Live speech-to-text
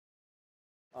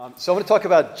So I'm going to talk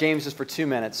about James just for 2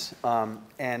 minutes,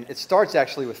 and it starts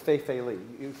actually with Fei-Fei Li.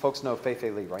 You folks know Fei-Fei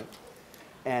Li, right?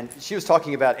 And she was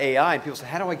talking about AI, and people said,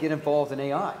 how do I get involved in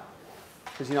AI?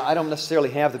 Because I don't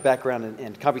necessarily have the background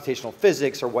in computational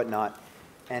physics or whatnot.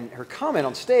 And her comment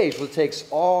on stage was it takes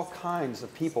all kinds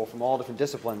of people from all different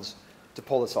disciplines to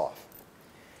pull this off.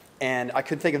 And I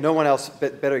couldn't think of no one else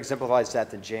better exemplifies that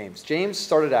than James. James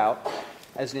started out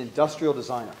as an industrial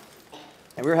designer.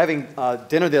 And we were having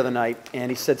dinner the other night,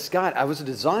 and he said, Scott, I was a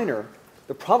designer.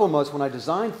 The problem was when I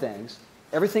designed things,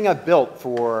 everything I built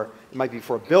for, it might be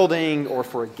for a building or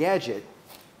for a gadget,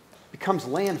 becomes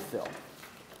landfill.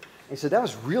 And he said, that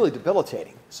was really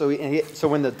debilitating. So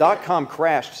when the dot-com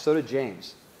crashed, so did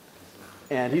James.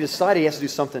 And he decided he has to do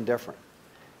something different.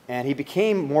 And he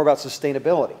became more about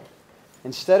sustainability.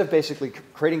 Instead of basically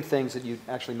creating things that you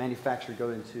actually manufacture, go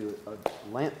into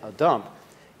a dump,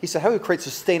 he said, how do we create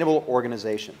sustainable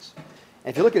organizations?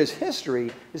 And if you look at his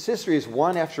history is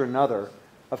one after another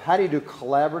of how do you do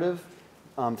collaborative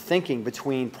thinking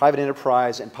between private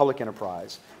enterprise and public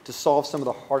enterprise to solve some of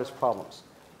the hardest problems,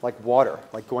 like water,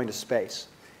 like going to space.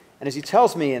 And as he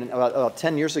tells me, about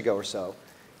 10 years ago or so,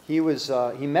 he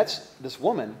met this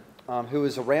woman who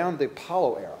was around the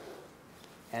Apollo era.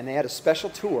 And they had a special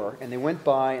tour, and they went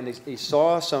by, and he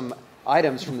saw some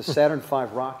items from the Saturn V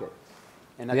rocket.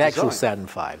 And the actual Saturn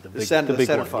V, the big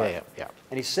one. Yeah.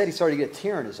 And he said he started to get a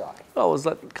tear in his eye. Oh, it was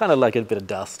kind of like a bit of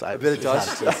dust. A bit of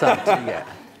dust? Yeah.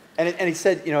 And he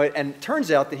said, and it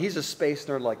turns out that he's a space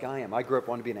nerd like I am. I grew up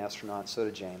wanting to be an astronaut, so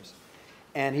did James.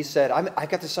 And he said, I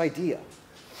got this idea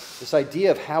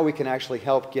of how we can actually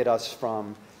help get us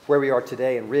from where we are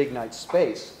today and reignite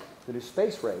space, the new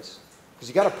space race, because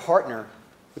you got to partner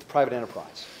with private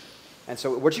enterprise. And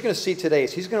so what you're going to see today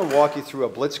is he's going to walk you through a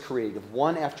blitzkrieg of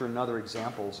one after another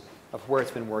examples of where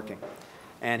it's been working.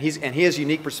 And he has a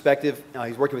unique perspective.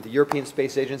 He's working with the European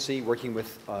Space Agency, working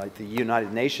with the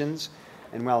United Nations,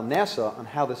 and NASA on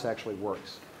how this actually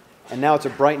works. And now it's a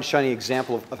bright and shiny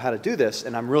example of how to do this,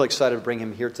 and I'm really excited to bring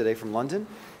him here today from London,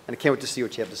 and I can't wait to see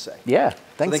what you have to say. Yeah, thanks,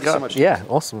 so thank you so much. Yeah,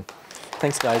 awesome.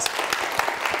 Thanks, guys.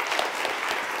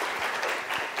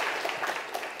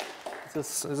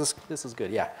 This is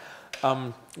good, yeah.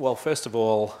 Well, first of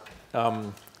all,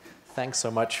 thanks so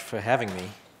much for having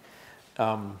me.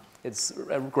 It's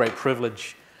a great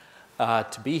privilege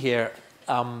to be here,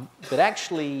 but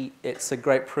actually it's a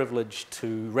great privilege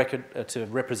to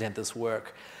represent this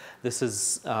work. This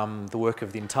is the work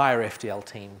of the entire FDL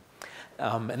team.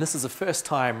 And this is the first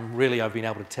time, really, I've been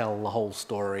able to tell the whole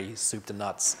story, soup to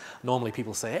nuts. Normally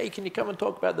people say, hey, can you come and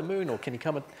talk about the moon, or can you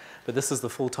come and... But this is the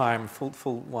full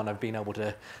one I've been able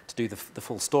to do the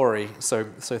full story. So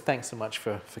thanks so much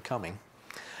for coming.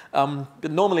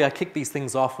 But normally I kick these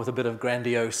things off with a bit of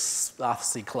grandiose Arthur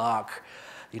C. Clarke.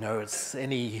 It's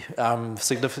any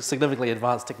significantly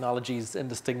advanced technology is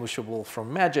indistinguishable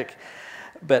from magic.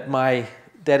 But my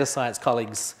data science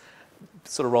colleagues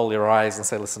sort of roll their eyes and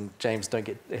say, listen, James, don't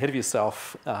get ahead of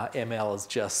yourself. ML is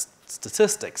just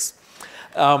statistics.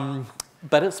 But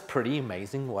it's pretty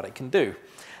amazing what it can do.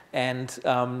 And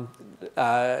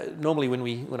normally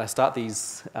when I start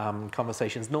these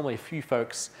conversations, normally a few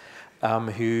folks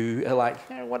who are like,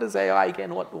 hey, what is AI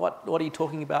again? What are you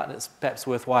talking about? And it's perhaps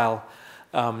worthwhile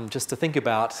just to think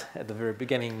about at the very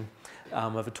beginning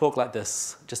of a talk like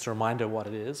this, just a reminder what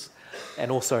it is,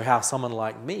 and also how someone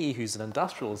like me, who's an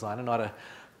industrial designer, not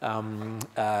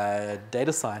a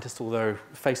data scientist, although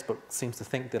Facebook seems to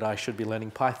think that I should be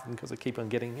learning Python because I keep on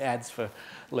getting ads for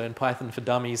Learn Python for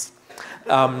Dummies.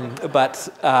 I'm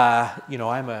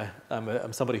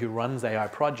somebody who runs AI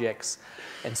projects,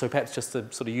 and so perhaps just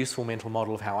a sort of useful mental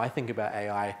model of how I think about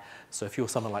AI. So if you're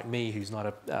someone like me who's not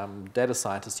a data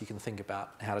scientist, you can think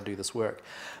about how to do this work.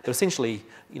 But essentially,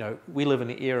 we live in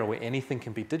an era where anything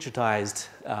can be digitized.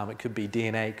 It could be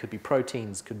DNA, it could be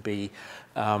proteins, could be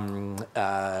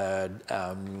a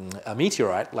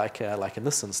meteorite, like in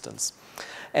this instance.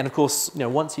 And of course,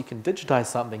 once you can digitize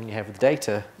something and you have the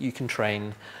data, you can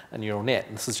train a neural net.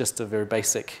 And this is just a very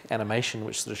basic animation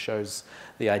which sort of shows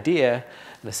the idea.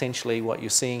 And essentially what you're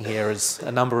seeing here is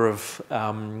a number of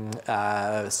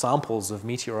samples of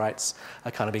meteorites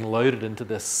are kind of being loaded into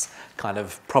this kind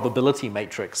of probability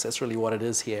matrix. That's really what it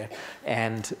is here.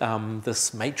 And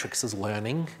this matrix is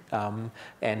learning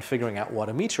and figuring out what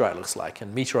a meteorite looks like.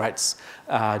 And meteorites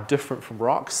are different from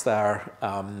rocks. They're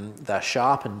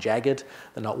sharp and jagged.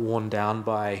 They're not worn down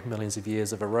by millions of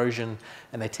years of erosion.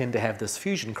 And they tend to have this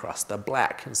fusion crust. They're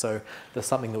black. And so there's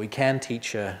something that we can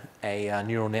teach a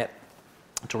neural net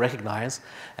to recognize.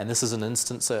 And this is an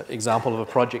instance, an example of a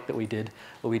project that we did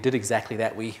where we did exactly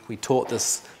that. We taught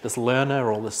this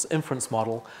learner or this inference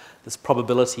model this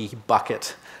probability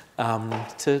bucket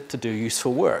to do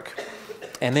useful work.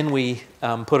 And then we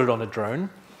put it on a drone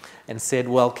and said,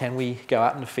 well, can we go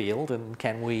out in the field and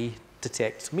can we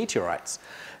detect meteorites?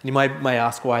 And you may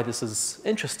ask why this is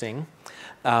interesting.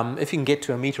 If you can get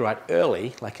to a meteorite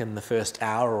early, like in the first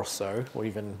hour or so, or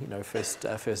even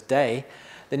first day,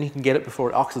 then you can get it before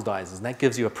it oxidizes, and that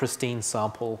gives you a pristine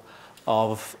sample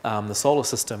of the solar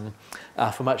system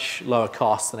for much lower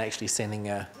cost than actually sending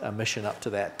a mission up to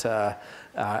that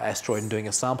asteroid and doing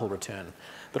a sample return.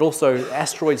 But also,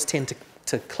 asteroids tend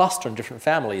to cluster in different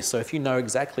families, so if you know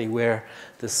exactly where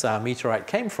this meteorite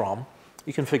came from,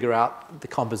 you can figure out the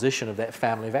composition of that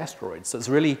family of asteroids. So it's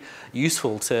really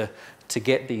useful to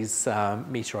get these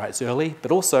meteorites early,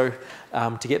 but also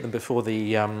to get them before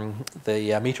the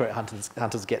meteorite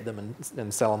hunters get them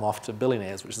and sell them off to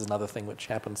billionaires, which is another thing which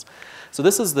happens. So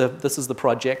this is the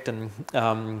project, and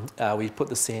we put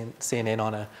the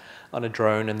CNN on a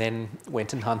drone and then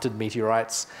went and hunted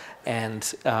meteorites. And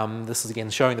this is again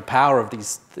showing the power of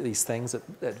these things.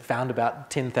 It found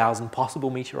about 10,000 possible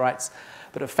meteorites,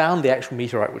 but it found the actual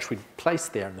meteorite which we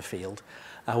placed there in the field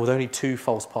with only 2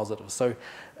 false positives. So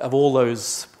of all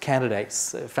those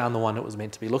candidates, it found the one it was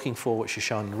meant to be looking for, which is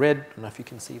shown in red. I don't know if you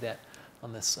can see that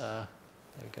on this, there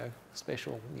we go,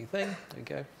 special new thing, there we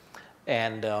go.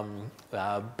 And,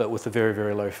 but with a very,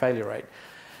 very low failure rate.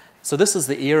 So this is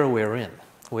the era we're in,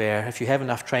 where if you have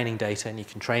enough training data and you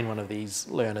can train one of these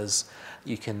learners,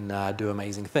 you can do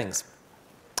amazing things.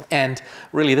 And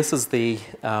really, this is the,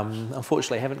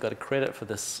 unfortunately, I haven't got a credit for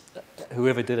this.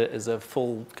 Whoever did it is a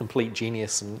full, complete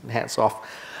genius, and hats off.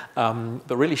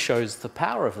 But really shows the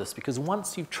power of this, because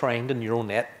once you've trained a neural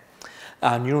net,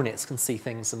 neural nets can see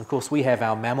things. And of course, we have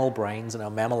our mammal brains and our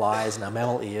mammal eyes and our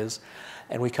mammal ears,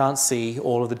 and we can't see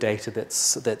all of the data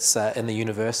that's in the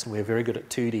universe. And we're very good at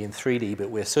 2D and 3D,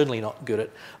 but we're certainly not good at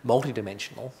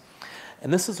multidimensional.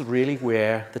 And this is really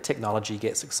where the technology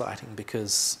gets exciting,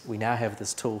 because we now have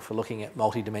this tool for looking at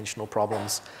multidimensional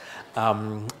problems.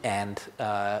 Of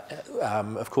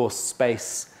course,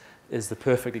 space is the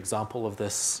perfect example of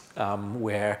this,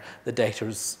 where the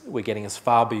data we're getting is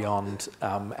far beyond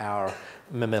our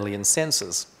mammalian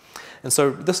senses. And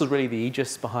so this is really the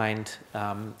aegis behind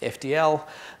FDL,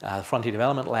 Frontier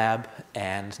Development Lab,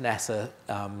 and NASA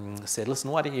said, listen,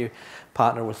 why don't you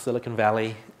partner with Silicon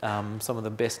Valley, some of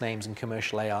the best names in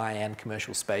commercial AI and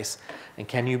commercial space, and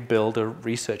can you build a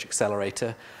research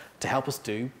accelerator to help us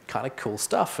do kind of cool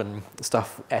stuff, and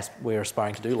stuff as we're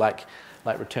aspiring to do, like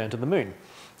return to the moon.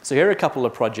 So here are a couple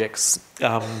of projects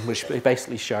which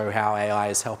basically show how AI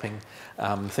is helping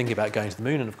thinking about going to the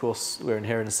moon. And of course, we're in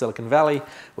here in Silicon Valley.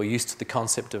 We're used to the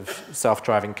concept of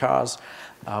self-driving cars,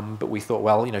 but we thought,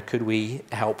 well, could we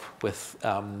help with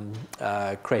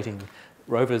creating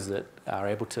rovers that are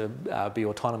able to be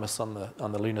autonomous on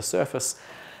the lunar surface?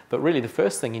 But really, the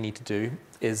first thing you need to do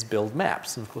is build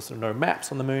maps. And of course, there are no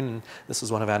maps on the moon. And this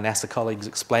is one of our NASA colleagues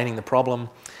explaining the problem.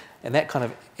 And that kind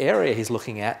of area he's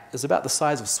looking at is about the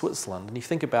size of Switzerland. And you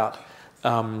think about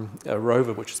a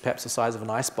rover, which is perhaps the size of an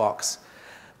icebox,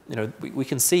 we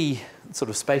can see sort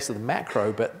of space of the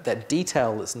macro, but that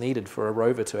detail that's needed for a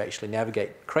rover to actually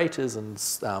navigate craters and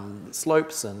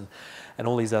slopes and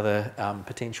all these other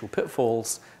potential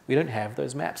pitfalls, we don't have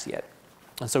those maps yet.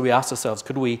 And so we asked ourselves,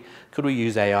 could we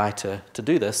use AI to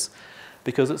do this?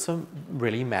 Because it's a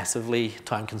really massively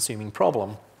time-consuming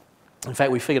problem. In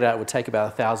fact, we figured out it would take about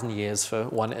 1,000 years for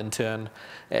one intern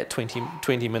at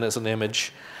 20 minutes an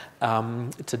image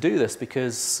to do this,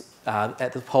 because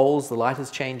at the poles, the light is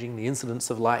changing. The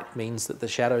incidence of light means that the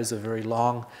shadows are very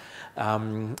long.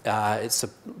 It's a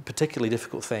particularly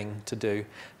difficult thing to do. It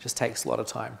just takes a lot of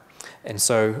time. And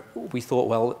so we thought,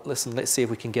 well, listen, let's see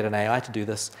if we can get an AI to do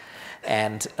this.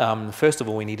 And first of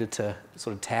all, we needed to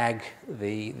sort of tag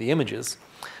the images.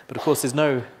 But of course, there's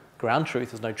no ground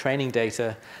truth, there's no training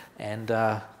data. And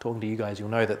talking to you guys, you'll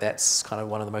know that that's kind of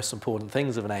one of the most important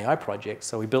things of an AI project.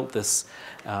 So we built this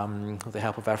with the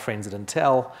help of our friends at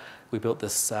Intel. We built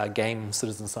this game,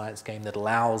 citizen science game, that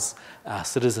allows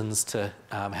citizens to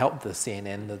help the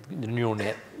CNN, the neural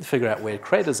net, figure out where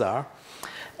craters are.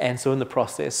 And so in the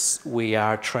process, we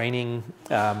are training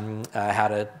how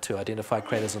to identify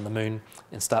craters on the moon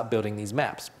and start building these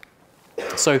maps.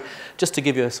 So just to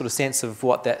give you a sort of sense of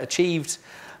what that achieved,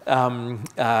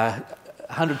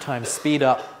 100 times speed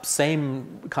up,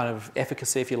 same kind of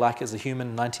efficacy, if you like, as a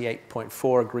human,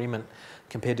 98.4 agreement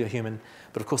compared to a human.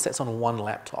 But of course, that's on one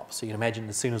laptop. So you can imagine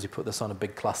as soon as we put this on a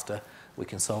big cluster, we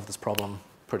can solve this problem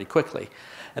pretty quickly.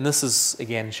 And this is,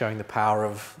 again, showing the power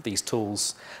of these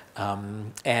tools.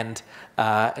 And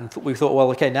we thought,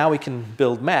 well, okay, now we can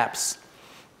build maps.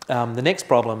 The next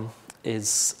problem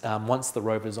is once the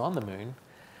rover's on the moon,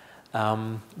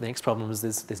 the next problem is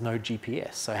there's no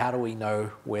GPS. So how do we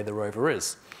know where the rover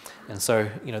is? And so,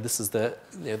 this is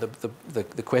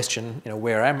the question,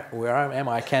 where am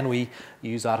I? Can we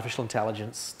use artificial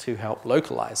intelligence to help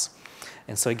localize?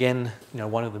 And so again,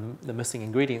 one of the missing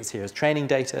ingredients here is training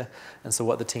data. And so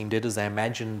what the team did is they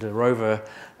imagined a rover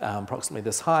approximately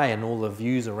this high and all the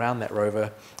views around that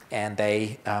rover, and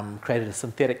they created a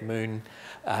synthetic moon,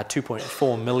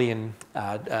 2.4 million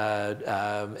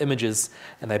images,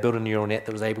 and they built a neural net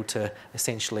that was able to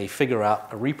essentially figure out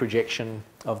a reprojection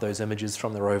of those images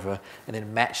from the rover and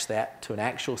then match that to an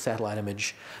actual satellite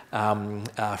image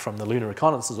from the Lunar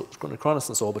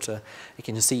Reconnaissance Orbiter. You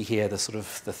can see here the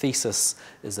thesis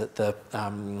is that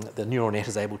the neural net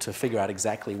is able to figure out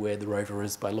exactly where the rover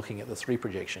is by looking at this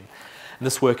reprojection. And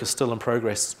this work is still in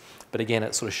progress, but again,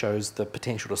 it sort of shows the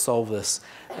potential to solve this,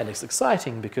 and it's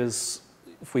exciting because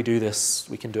if we do this,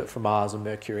 we can do it for Mars and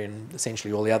Mercury and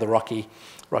essentially all the other rocky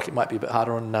might be a bit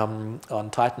harder on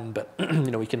Titan, but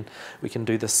we can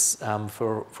do this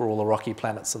for all the rocky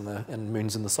planets and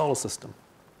moons in the solar system.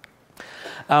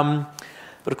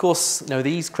 But of course,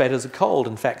 these craters are cold.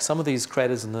 In fact, some of these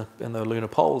craters in the lunar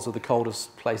poles are the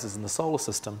coldest places in the solar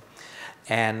system.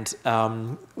 And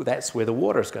that's where the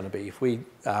water is going to be. If we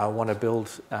want to build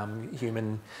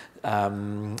human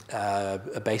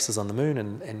bases on the moon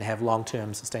and have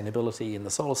long-term sustainability in the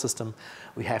solar system,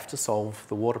 we have to solve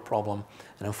the water problem.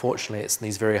 And unfortunately, it's in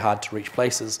these very hard-to-reach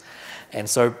places. And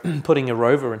so putting a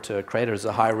rover into a crater is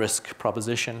a high-risk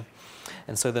proposition.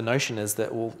 And so the notion is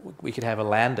that we could have a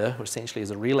lander, which essentially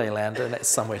is a relay lander, and that's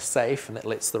somewhere safe, and it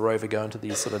lets the rover go into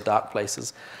these sort of dark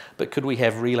places. But could we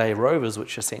have relay rovers,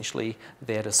 which are essentially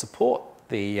there to support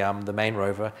the main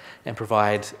rover and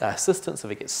provide assistance if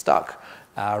it gets stuck,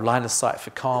 line of sight for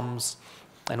comms,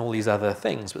 and all these other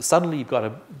things? But suddenly you've got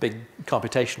a big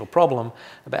computational problem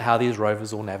about how these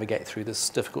rovers will navigate through this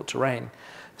difficult terrain.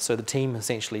 So the team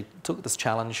essentially took this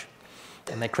challenge,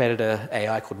 and they created an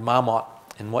AI called Marmot.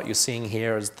 And what you're seeing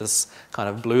here is this kind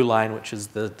of blue line, which is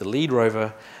the lead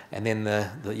rover, and then the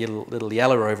little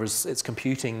yellow rovers. It's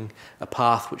computing a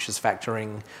path which is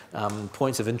factoring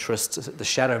points of interest, the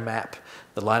shadow map,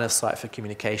 the line of sight for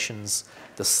communications,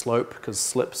 the slope, because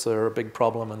slips are a big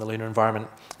problem in the lunar environment,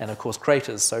 and of course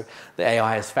craters. So the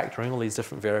AI is factoring all these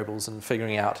different variables and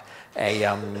figuring out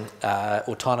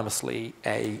autonomously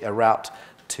a route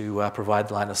to provide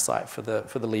the line of sight for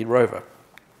the lead rover.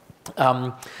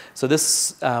 So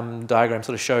this diagram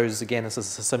sort of shows, again, this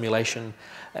is a simulation,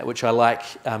 which I like.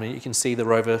 You can see the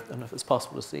rover, I don't know if it's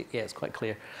possible to see, yeah, it's quite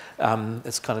clear.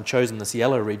 It's kind of chosen this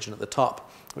yellow region at the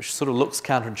top, which sort of looks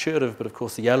counterintuitive, but of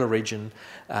course the yellow region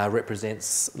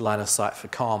represents line of sight for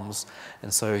comms.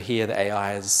 And so here the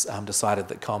AI has decided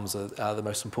that comms are the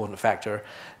most important factor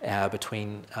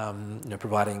between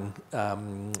providing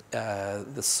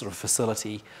this sort of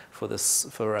facility for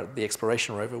the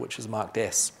exploration rover, which is marked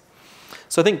S.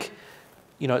 So I think,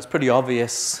 it's pretty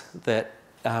obvious that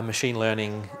machine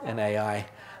learning and AI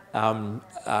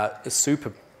is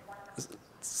super.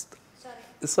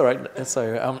 It's all right.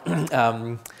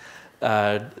 So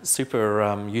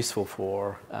super useful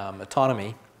for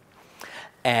autonomy,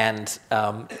 and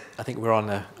I think we're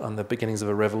on the beginnings of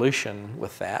a revolution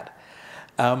with that.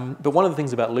 But one of the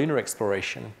things about lunar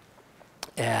exploration,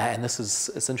 and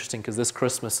it's interesting because this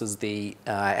Christmas is the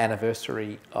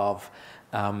anniversary of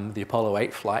the Apollo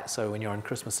 8 flight. So when you're on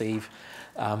Christmas Eve,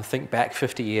 think back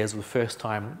 50 years, was the first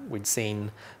time we'd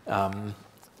seen the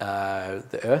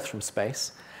Earth from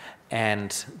space,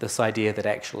 and this idea that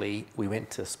actually we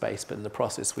went to space, but in the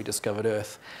process we discovered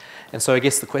Earth. And so I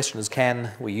guess the question is,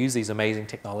 can we use these amazing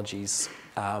technologies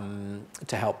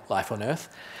to help life on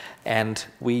Earth? And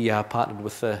we partnered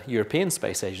with the European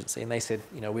Space Agency, and they said,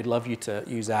 we'd love you to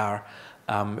use our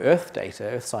Earth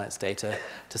science data,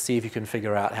 to see if you can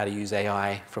figure out how to use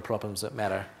AI for problems that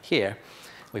matter here.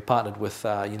 We partnered with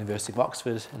University of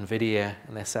Oxford, NVIDIA,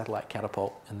 and their satellite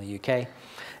catapult in the UK.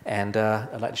 And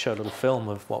I'd like to show a little film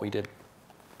of what we did.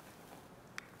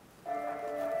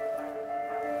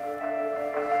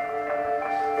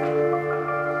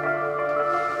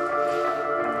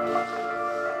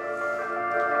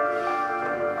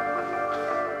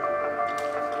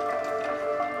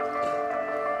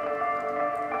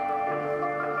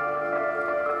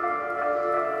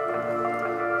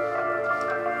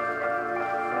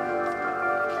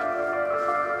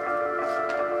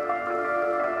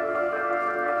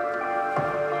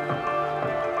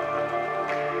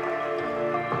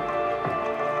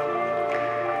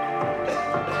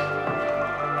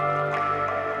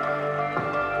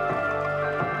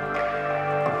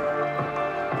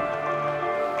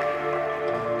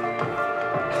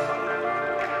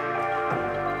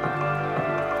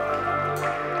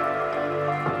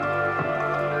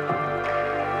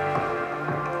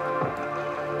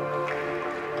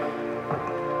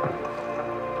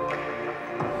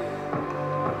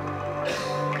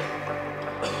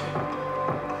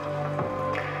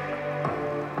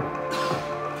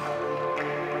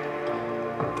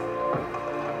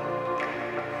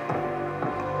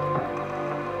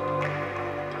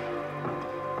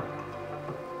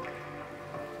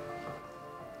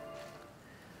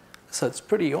 So it's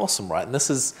pretty awesome, right? And this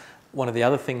is one of the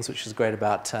other things which is great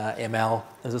about ML,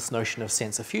 is this notion of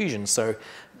sensor fusion. So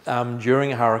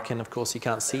during a hurricane, of course, you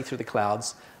can't see through the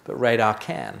clouds, but radar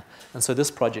can. And so this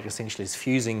project essentially is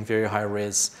fusing very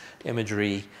high-res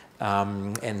imagery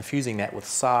and fusing that with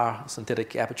SAR,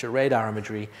 synthetic aperture radar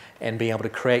imagery, and being able to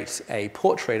create a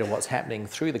portrait of what's happening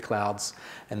through the clouds.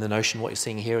 And the notion, what you're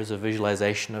seeing here is a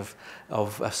visualization of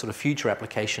a sort of future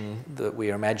application that we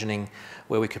are imagining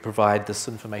where we could provide this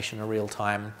information in real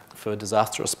time for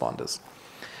disaster responders.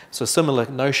 So similar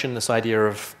notion, this idea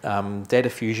of data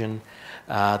fusion.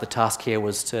 The task here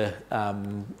was to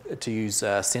use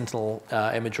Sentinel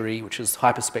imagery, which is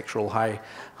hyperspectral, high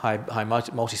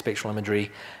multispectral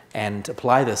imagery, and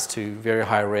apply this to very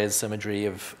high-res imagery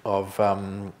of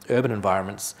urban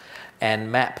environments,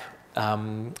 and map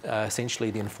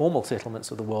essentially the informal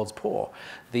settlements of the world's poor.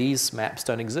 These maps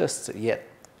don't exist, yet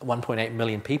 1.8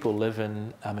 million people live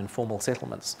in informal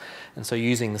settlements. And so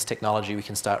using this technology, we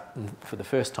can start, for the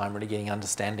first time, really getting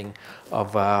understanding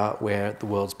of where the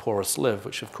world's poorest live,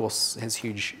 which of course has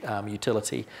huge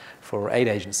utility for aid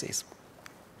agencies.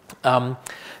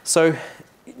 So,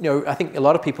 I think a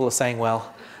lot of people are saying,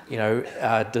 well,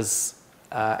 does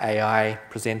AI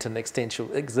present an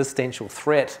existential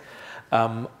threat?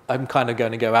 I'm kind of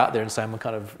going to go out there and say I'm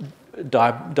kind of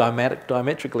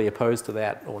diametrically opposed to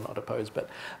that, or not opposed, but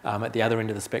at the other end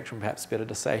of the spectrum, perhaps better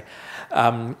to say.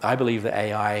 I believe that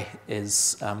AI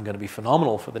is going to be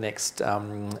phenomenal for the next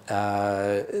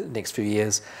few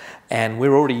years, and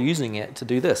we're already using it to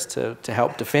do this, to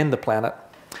help defend the planet.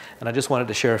 And I just wanted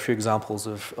to share a few examples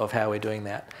of how we're doing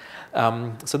that.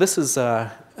 So this is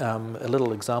a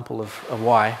little example of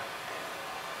why.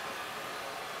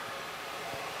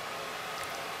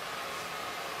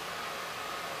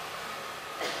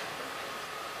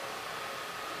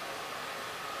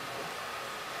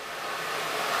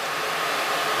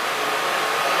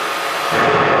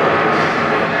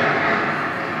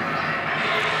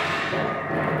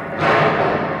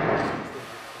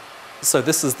 So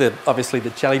this is obviously the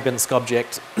Chelyabinsk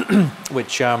object,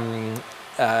 which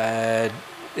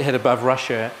hit above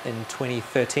Russia in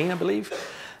 2013, I believe.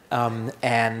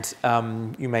 And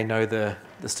you may know the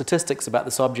statistics about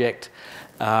this object.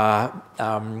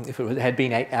 If it had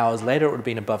been 8 hours later, it would have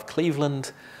been above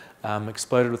Cleveland,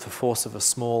 exploded with the force of a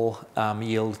small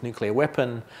yield nuclear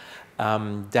weapon,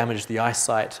 damaged the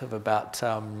eyesight of about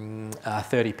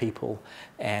 30 people,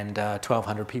 and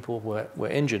 1,200 people were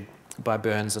injured by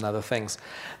burns and other things.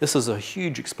 This is a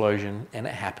huge explosion, and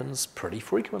it happens pretty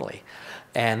frequently.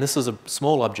 And this is a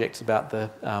small object, about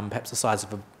perhaps the size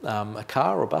of a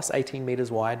car or a bus, 18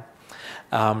 meters wide.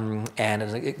 And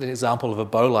an example of a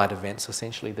bolide event. So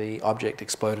essentially the object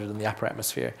exploded in the upper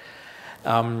atmosphere.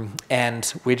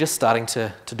 And we're just starting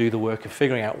to do the work of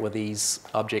figuring out where these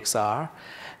objects are.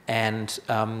 And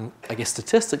I guess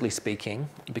statistically speaking,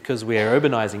 because we're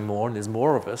urbanizing more and there's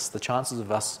more of us, the chances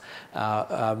of us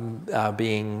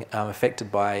being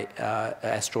affected by an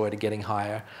asteroid are getting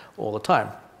higher all the time.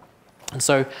 And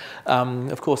so,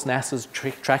 of course, NASA's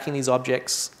tracking these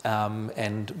objects,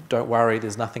 and don't worry,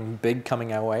 there's nothing big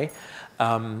coming our way.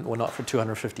 Well, not for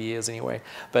 250 years anyway.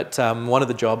 But one of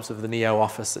the jobs of the NEO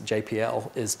office at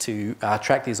JPL is to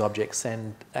track these objects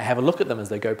and have a look at them as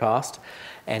they go past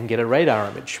and get a radar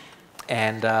image.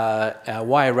 And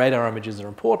why radar images are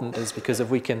important is because if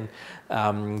we can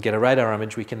get a radar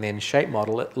image, we can then shape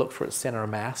model it, look for its center of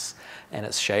mass and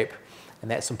its shape. And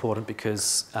that's important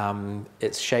because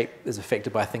its shape is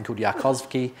affected by a thing called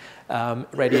Yarkovsky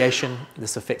radiation.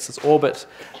 This affects its orbit.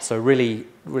 So really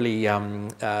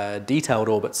detailed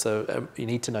orbits. So you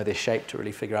need to know their shape to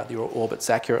really figure out the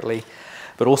orbits accurately.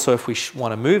 But also, if we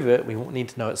want to move it, we need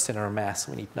to know its center of mass.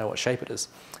 We need to know what shape it is.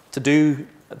 To do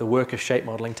the work of shape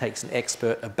modeling takes an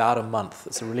expert about a month.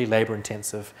 It's a really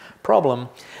labor-intensive problem,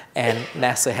 and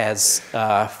NASA has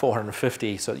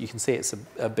 450, so you can see it's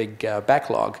a big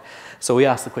backlog. So we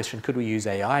asked the question, could we use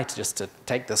AI to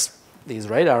take these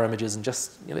radar images and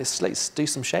just let's do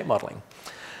some shape modeling?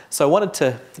 So I wanted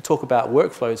to talk about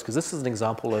workflows, because this is an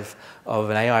example of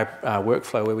an AI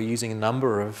workflow where we're using a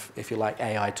number of, if you like,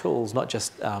 AI tools, not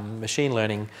just machine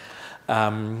learning,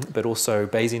 but also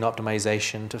Bayesian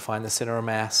optimization to find the center of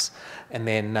mass, and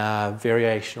then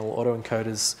variational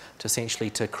autoencoders to essentially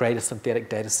create a synthetic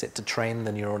data set to train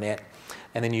the neural net,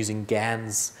 and then using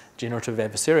GANs, generative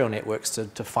adversarial networks,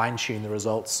 to fine-tune the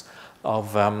results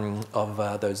of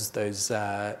those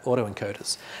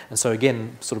autoencoders. And so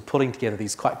again, sort of putting together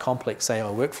these quite complex AI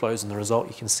workflows, and the result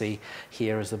you can see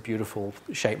here is a beautiful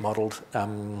shape-modeled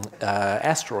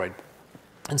asteroid.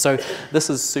 And so this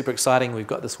is super exciting. We've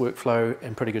got this workflow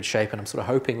in pretty good shape, and I'm sort of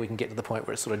hoping we can get to the point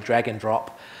where it's sort of drag and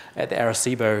drop at the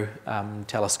Arecibo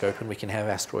telescope, and we can have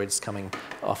asteroids coming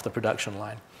off the production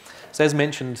line. So as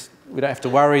mentioned, we don't have to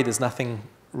worry. There's nothing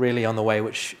really on the way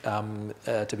which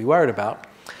to be worried about.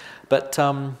 But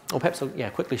or perhaps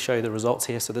I'll quickly show you the results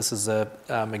here. So this is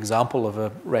an example of a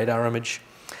radar image,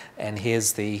 and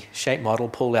here's the shape model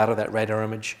pulled out of that radar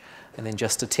image. And then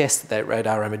just to test that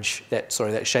radar image, that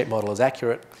shape model is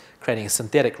accurate, creating a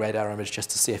synthetic radar image just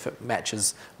to see if it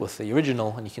matches with the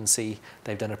original. And you can see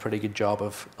they've done a pretty good job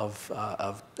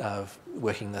of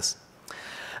working this.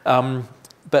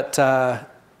 But the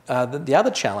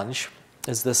other challenge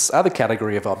is this other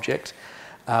category of object,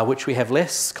 which we have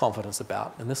less confidence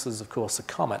about. And this is, of course, a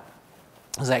comet.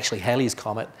 This is actually Halley's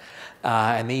Comet.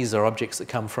 And these are objects that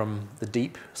come from the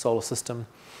deep solar system.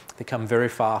 They come very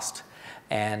fast,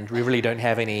 and we really don't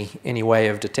have any way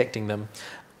of detecting them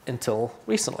until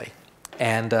recently.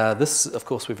 And this, of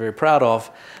course, we're very proud of,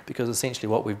 because essentially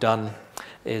what we've done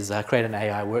is create an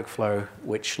AI workflow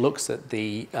which looks at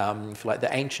the, if you like,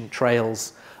 the ancient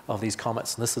trails of these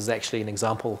comets. And this is actually an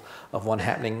example of one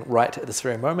happening right at this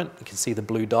very moment. You can see the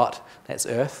blue dot, that's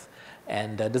Earth.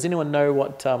 And does anyone know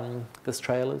what this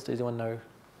trail is? Does anyone know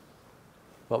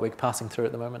what we're passing through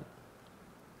at the moment?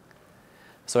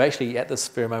 So actually, at this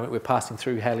very moment, we're passing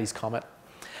through Halley's Comet.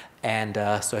 And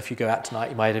so if you go out tonight,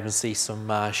 you might even see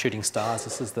some shooting stars.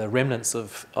 This is the remnants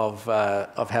of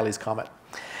Halley's Comet.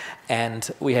 And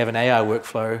we have an AI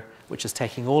workflow which is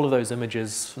taking all of those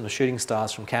images from the shooting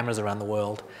stars from cameras around the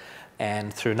world,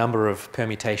 and through a number of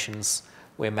permutations,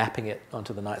 we're mapping it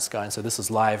onto the night sky. And so this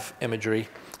is live imagery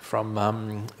from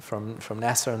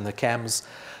NASA and the CAMS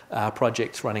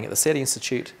project running at the SETI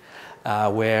Institute,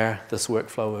 where this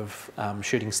workflow of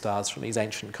shooting stars from these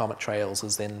ancient comet trails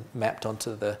is then mapped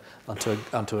onto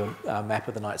a map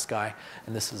of the night sky.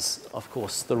 And this is, of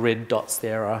course, the red dots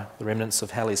there are the remnants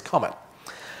of Halley's Comet.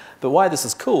 But why this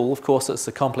is cool, of course, it's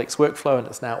a complex workflow and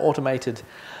it's now automated.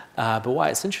 But why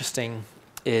it's interesting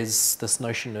is this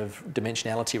notion of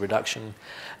dimensionality reduction.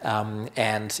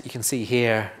 And you can see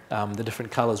here the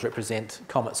different colors represent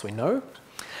comets we know.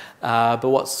 But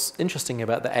what's interesting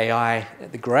about the AI,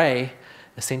 the gray,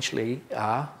 essentially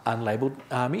are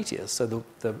unlabeled meteors. So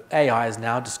the AI is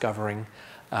now discovering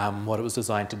what it was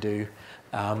designed to do,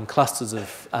 clusters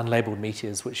of unlabeled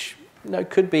meteors, which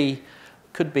could be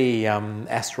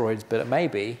asteroids, but it may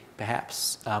be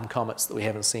perhaps comets that we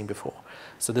haven't seen before.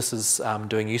 So this is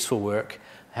doing useful work,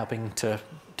 helping to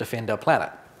defend our planet.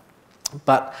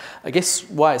 But I guess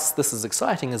why this is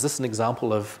exciting is this is an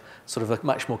example of sort of a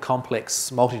much more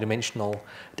complex, multi-dimensional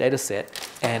data set.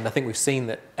 And I think we've seen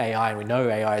that AI, and we know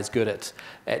AI is good at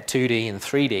 2D and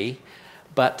 3D,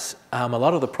 but a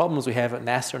lot of the problems we have at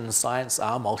NASA and in science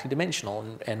are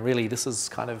multi-dimensional, and really this is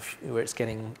kind of where it's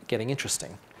getting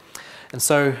interesting. And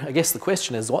so I guess the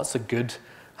question is, what's a good,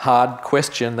 hard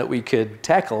question that we could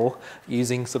tackle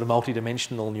using sort of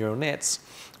multi-dimensional neural nets,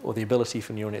 or the ability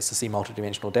for neural nets to see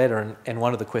multi-dimensional data? And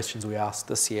one of the questions we asked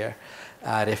this year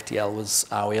at FDL was,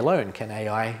 are we alone? Can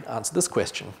AI answer this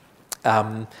question?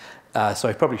 So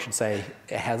I probably should say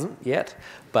it hasn't yet,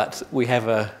 but we have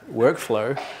a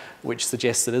workflow which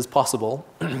suggests it is possible.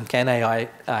 Can AI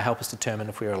help us determine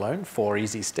if we're alone? 4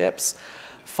 easy steps.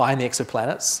 Find the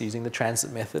exoplanets using the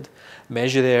transit method,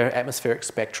 measure their atmospheric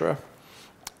spectra,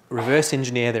 reverse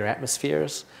engineer their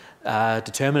atmospheres,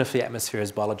 determine if the atmosphere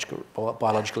is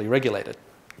biologically regulated.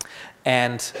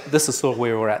 And this is sort of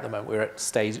where we're at the moment. We're at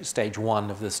stage 1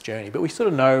 of this journey. But we sort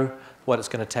of know what it's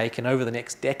going to take, and over the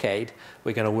next decade,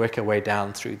 we're going to work our way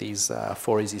down through these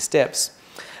 4 easy steps.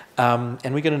 And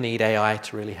we're going to need AI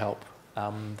to really help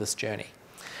this journey.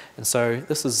 And so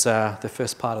this is the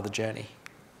first part of the journey.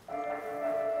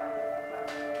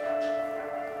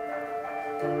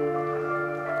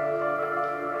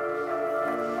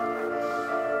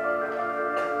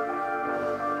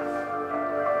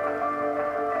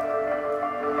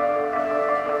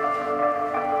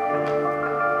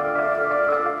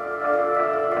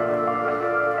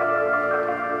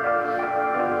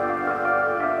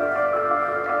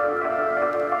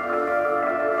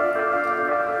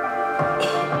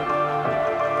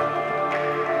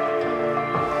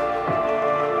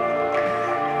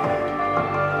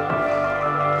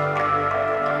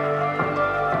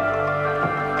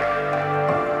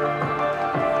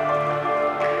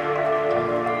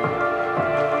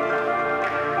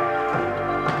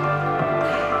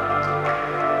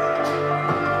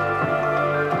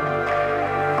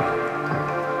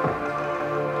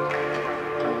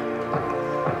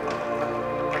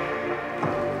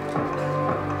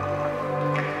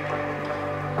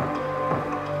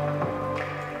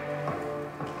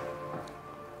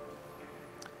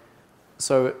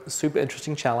 So super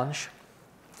interesting challenge.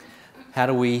 How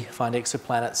do we find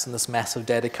exoplanets in this massive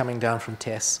data coming down from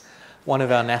TESS? One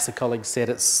of our NASA colleagues said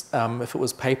if it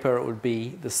was paper, it would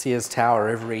be the Sears Tower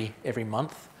every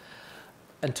month.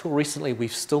 Until recently,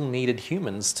 we've still needed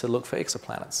humans to look for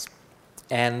exoplanets.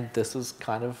 And this is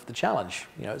kind of the challenge.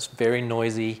 You know, it's very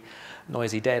noisy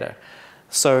data.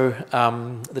 So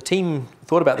the team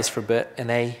thought about this for a bit, and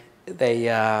they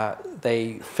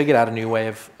figured out a new way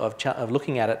of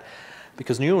looking at it,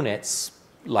 because neural nets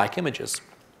like images.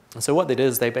 And so what they did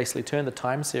is they basically turned the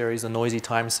time series, the noisy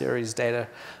time series data,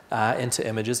 into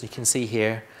images. You can see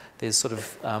here there's sort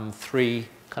of three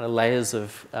kind of layers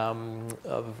of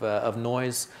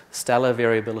noise: stellar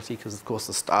variability, because of course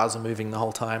the stars are moving the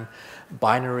whole time;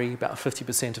 binary, about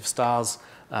 50% of stars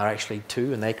are actually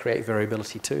two, and they create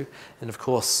variability too; and of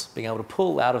course being able to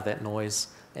pull out of that noise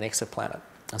an exoplanet.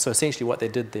 And so essentially what they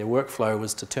did, their workflow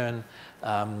was to turn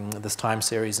this time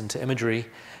series into imagery,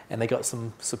 and they got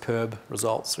some superb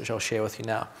results, which I'll share with you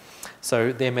now.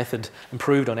 So their method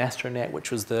improved on AstroNet,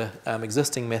 which was the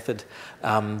existing method.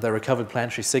 They recovered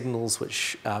planetary signals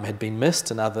which had been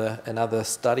missed in other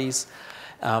studies,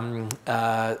 with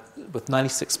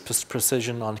 96%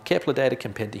 precision on Kepler data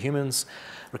compared to humans,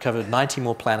 recovered 90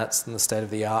 more planets than the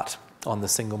state-of-the-art on the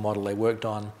single model they worked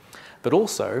on. But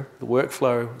also, the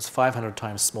workflow is 500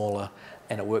 times smaller,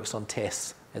 and it works on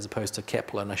TESS as opposed to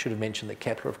Kepler. And I should have mentioned that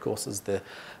Kepler, of course, is the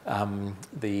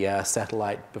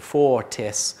satellite before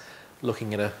TESS,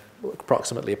 looking at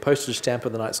approximately a postage stamp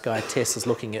of the night sky. TESS is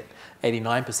looking at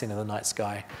 89% of the night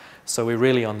sky. So we're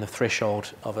really on the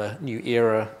threshold of a new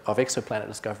era of exoplanet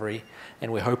discovery,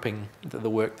 and we're hoping that the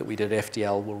work that we did at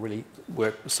FDL will really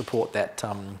support that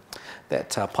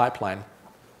pipeline.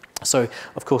 So,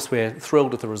 of course, we're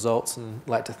thrilled with the results, and I'd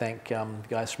like to thank the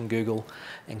guys from Google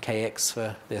and KX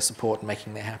for their support in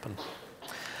making that happen.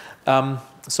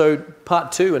 So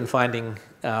part two in finding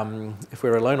if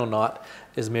we're alone or not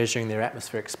is measuring their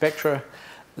atmospheric spectra.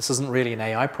 This isn't really an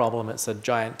AI problem, it's a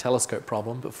giant telescope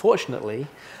problem, but fortunately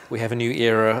we have a new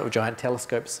era of giant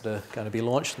telescopes that are going to be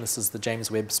launched, and this is the James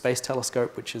Webb Space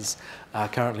Telescope, which is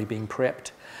currently being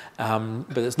prepped.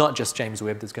 But it's not just James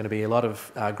Webb. There's going to be a lot of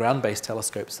ground-based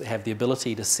telescopes that have the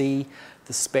ability to see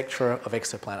the spectra of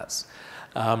exoplanets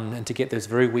and to get those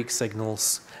very weak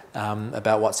signals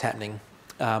about what's happening.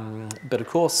 But of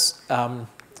course,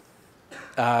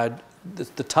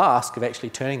 the task of actually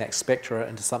turning that spectra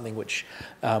into something which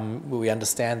where we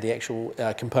understand the actual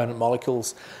component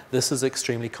molecules, this is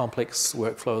extremely complex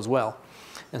workflow as well.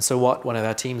 And so what one of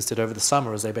our teams did over the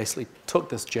summer is they basically took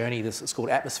this journey, it's called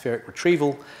atmospheric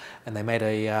retrieval, and they made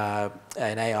an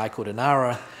AI called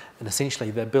Inara, and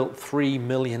essentially they built 3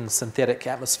 million synthetic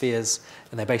atmospheres,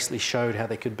 and they basically showed how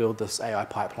they could build this AI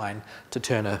pipeline to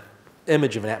turn an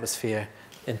image of an atmosphere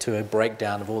into a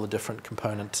breakdown of all the different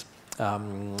component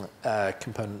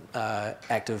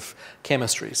active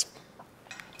chemistries.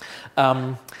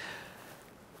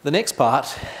 The next part,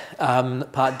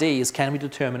 part D, is can we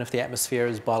determine if the atmosphere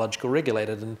is biological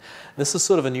regulated? And this is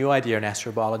sort of a new idea in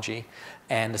astrobiology.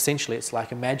 And essentially it's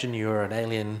like, imagine you're an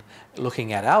alien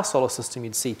looking at our solar system.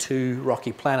 You'd see two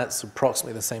rocky planets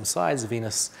approximately the same size,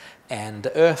 Venus and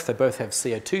Earth. They both have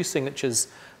CO2 signatures.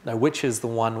 Now, which is the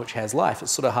one which has life?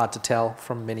 It's sort of hard to tell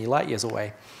from many light years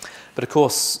away. But of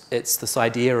course, it's this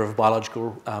idea of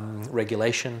biological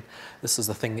regulation. This is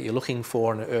the thing that you're looking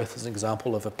for, and Earth is an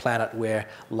example of a planet where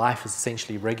life has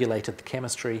essentially regulated the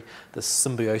chemistry. The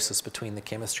symbiosis between the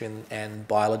chemistry and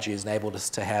biology has enabled us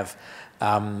to have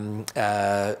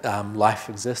life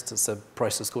exist. It's a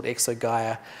process called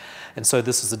exogaia. And so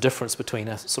this is the difference between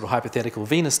a sort of hypothetical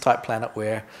Venus-type planet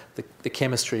where the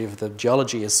chemistry of the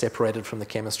geology is separated from the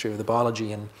chemistry of the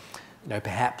biology, and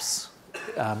perhaps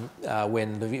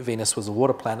when Venus was a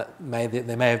water planet,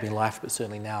 there may have been life, but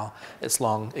certainly now it's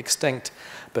long extinct.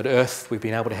 But Earth, we've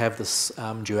been able to have this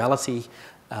duality,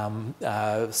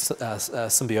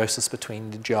 symbiosis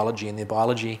between the geology and the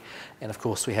biology, and of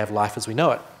course we have life as we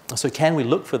know it. So can we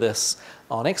look for this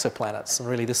on exoplanets? And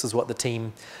really this is what the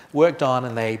team worked on,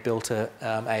 and they built an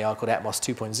AI called Atmos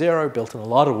 2.0, built in a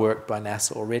lot of work by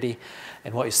NASA already.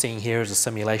 And what you're seeing here is a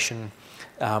simulation.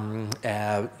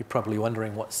 You're probably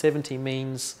wondering what 70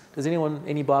 means. Does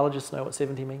any biologist know what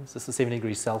 70 means? This is 70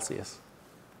 degrees Celsius.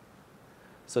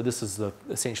 So this is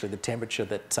essentially the temperature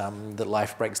that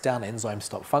life breaks down. Enzymes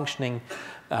stop functioning.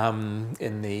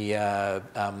 In the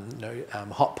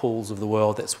hot pools of the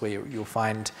world, that's where you'll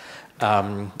find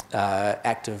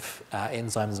active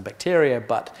enzymes and bacteria,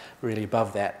 but really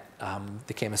above that,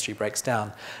 the chemistry breaks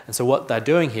down. And so what they're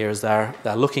doing here is they're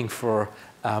looking for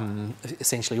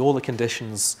essentially all the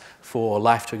conditions for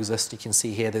life to exist. You can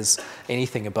see here there's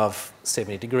anything above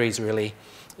 70 degrees really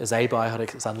is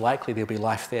abiotic. It's unlikely there'll be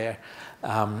life there.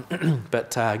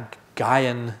 But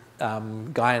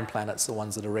Gaian planets are the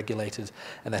ones that are regulated,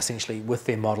 and essentially with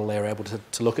their model they're able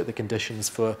to look at the conditions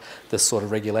for this sort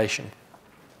of regulation.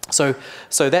 So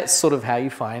that's sort of how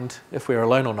you find if we're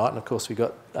alone or not. And of course we've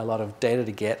got a lot of data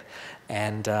to get,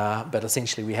 and but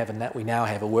essentially we now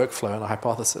have a workflow and a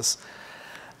hypothesis.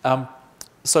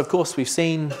 So of course we've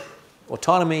seen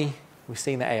autonomy, we've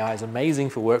seen that AI is amazing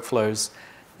for workflows,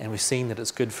 and we've seen that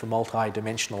it's good for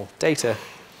multi-dimensional data.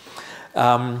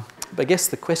 But I guess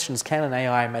the question is, can an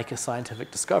AI make a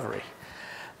scientific discovery?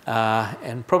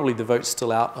 And probably the vote's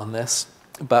still out on this,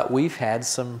 but we've had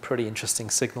some pretty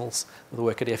interesting signals with the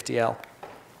work at FDL.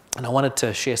 And I wanted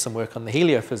to share some work on the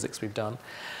heliophysics we've done,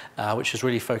 which is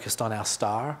really focused on our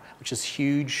star, which is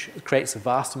huge. It creates a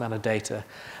vast amount of data,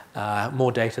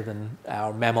 more data than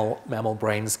our mammal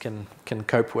brains can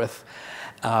cope with.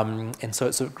 And so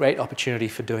it's a great opportunity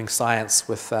for doing science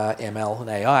with ML and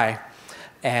AI.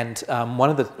 And one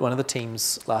of the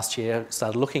teams last year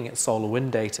started looking at solar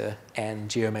wind data and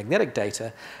geomagnetic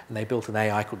data, and they built an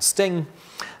AI called Sting.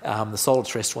 The solar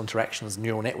terrestrial interaction is a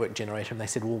neural network generator, and they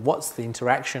said, well, what's the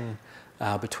interaction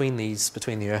between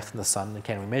the Earth and the Sun, and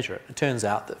can we measure it? It turns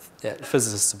out that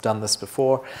physicists have done this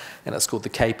before, and it's called the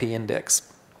KP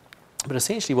index. But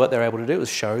essentially what they're able to do is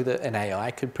show that an AI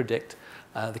could predict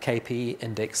the KP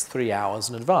index 3 hours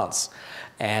in advance.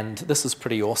 And this is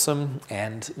pretty awesome,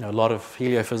 and a lot of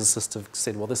heliophysicists have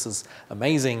said, well, this is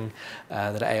amazing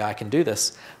that AI can do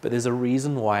this, but there's a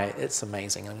reason why it's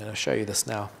amazing. I'm going to show you this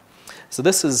now. So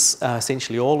this is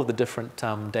essentially all of the different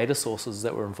data sources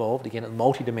that were involved. Again, a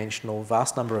multi-dimensional,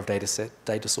 vast number of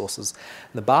data sources.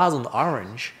 And the bars in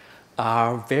orange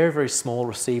are very, very small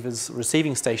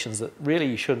receiving stations that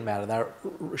really shouldn't matter.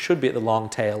 They should be at the long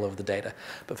tail of the data,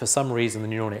 but for some reason the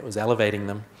neural net was elevating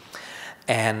them.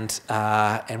 And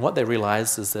what they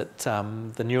realized is that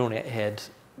the neural net had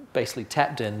basically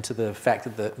tapped into the fact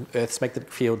that the Earth's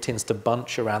magnetic field tends to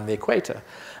bunch around the equator.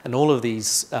 And all of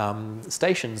these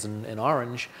stations in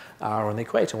orange are on the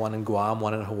equator, one in Guam,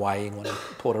 one in Hawaii, and one in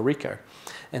Puerto Rico.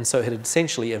 And so it had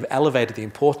essentially elevated the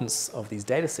importance of these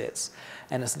data sets.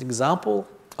 And it's an example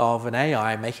of an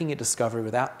AI making a discovery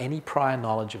without any prior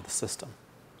knowledge of the system.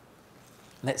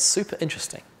 And that's super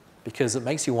interesting, because it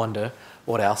makes you wonder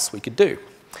what else we could do.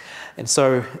 And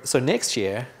so next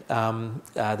year,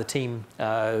 the team,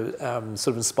 sort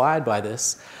of inspired by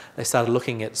this, they started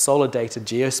looking at solar data,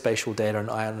 geospatial data, and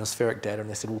ionospheric data, and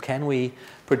they said, well, can we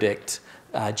predict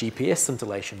GPS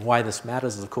scintillation? Why this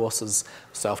matters, of course, is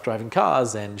self-driving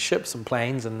cars and ships and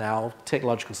planes, and now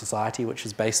technological society, which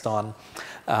is based on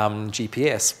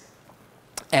GPS.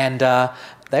 And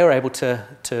they were able to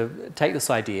take this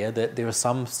idea that there were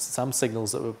some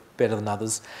signals that were better than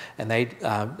others, and they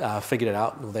figured it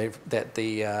out that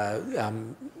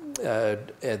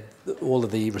all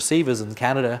of the receivers in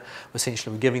Canada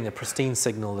essentially were giving the pristine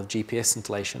signal of GPS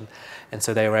scintillation, and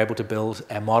so they were able to build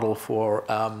a model for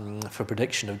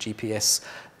prediction of GPS,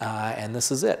 and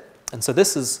this is it. And so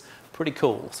this is pretty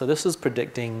cool. So this is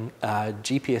predicting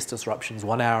GPS disruptions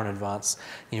 1 hour in advance.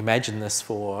 You imagine this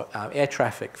for air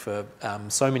traffic, for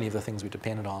so many of the things we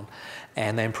depended on,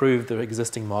 and they improved the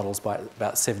existing models by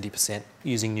about 70%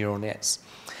 using neural nets.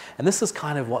 And this is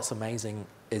kind of what's amazing,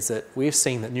 is that we've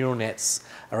seen that neural nets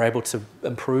are able to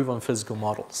improve on physical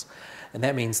models, and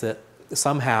that means that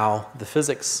somehow the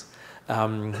physics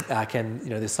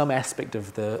there's some aspect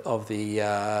of the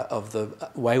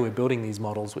way we're building these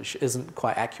models which isn't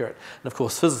quite accurate. And of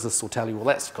course, physicists will tell you, well,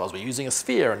 that's because we're using a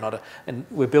sphere and and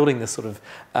we're building this sort of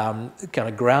kind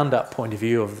of ground-up point of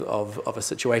view of a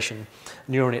situation.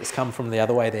 Neural nets come from the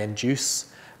other way; they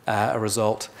induce a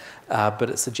result, but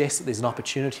it suggests that there's an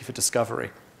opportunity for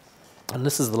discovery. And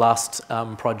this is the last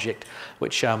project,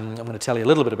 which I'm going to tell you a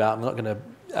little bit about. I'm not going to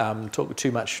talk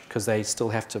too much because they still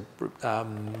have to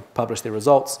publish their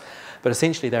results. But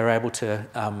essentially, they were able to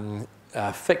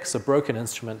fix a broken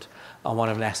instrument on one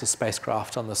of NASA's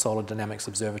spacecraft on the Solar Dynamics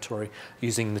Observatory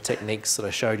using the techniques that I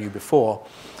showed you before.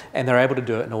 And they're able to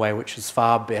do it in a way which is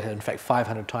far better, in fact,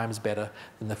 500 times better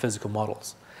than the physical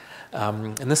models.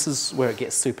 And this is where it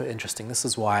gets super interesting. This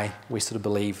is why we sort of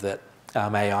believe that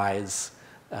AI is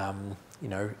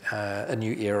a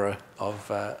new era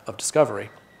of discovery.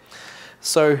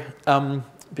 So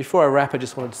before I wrap, I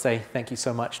just wanted to say thank you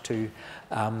so much to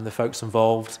the folks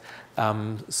involved,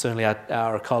 certainly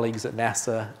our colleagues at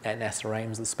NASA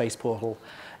Ames, the Space Portal,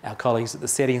 our colleagues at the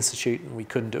SETI Institute, and we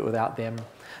couldn't do it without them.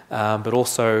 but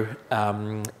also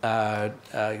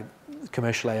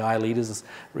commercial AI leaders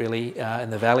really in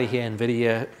the valley here,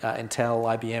 NVIDIA, Intel,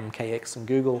 IBM, KX, and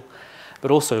Google,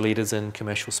 but also leaders in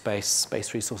commercial space,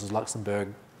 Space Resources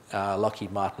Luxembourg,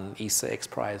 Lockheed Martin, ESA, X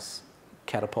Prize,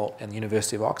 Catapult, and the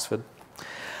University of Oxford.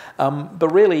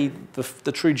 But really,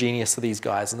 the true genius of these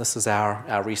guys, and this is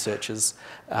our researchers,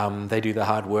 they do the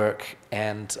hard work,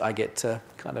 and I get to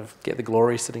kind of get the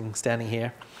glory standing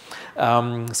here.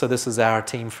 So this is our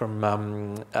team from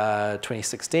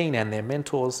 2016 and their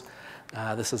mentors.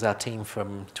 This is our team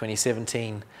from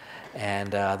 2017,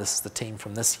 and this is the team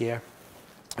from this year.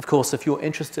 Of course, if you're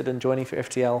interested in joining for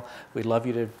FDL, we'd love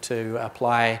you to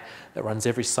apply. It runs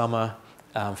every summer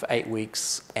for 8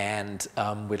 weeks, and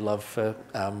we'd love for,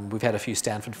 we've had a few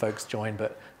Stanford folks join,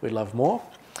 but we'd love more.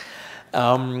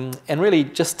 And really,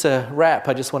 just to wrap,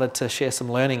 I just wanted to share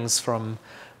some learnings from,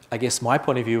 I guess, my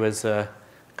point of view as a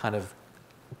kind of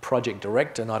project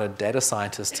director, not a data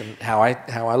scientist, and how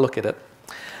I look at it.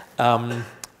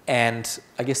 And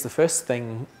I guess the first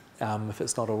thing, if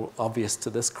it's not obvious to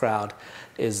this crowd,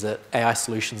 is that AI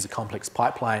solutions are complex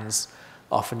pipelines,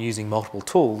 often using multiple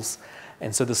tools.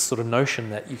 And so this sort of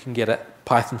notion that you can get at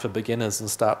Python for beginners and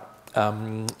start,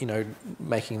 you know,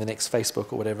 making the next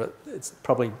Facebook or whatever, it's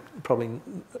probably in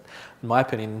my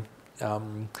opinion,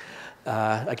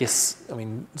 I guess, I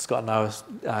mean, Scott and I was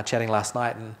chatting last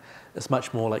night, and it's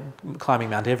much more like climbing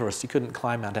Mount Everest. You couldn't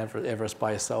climb Mount Everest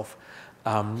by yourself.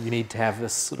 You need to have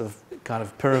this sort of kind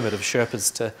of pyramid of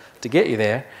Sherpas to get you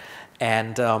there,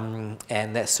 and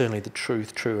that's certainly the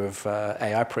true of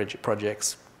AI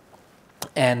projects.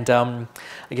 And I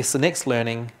guess the next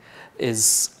learning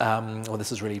is, well,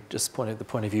 this is really just the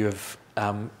point of view of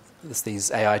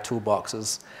these AI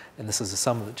toolboxes, and this is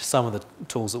some of the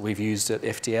tools that we've used at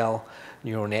FDL: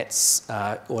 neural nets,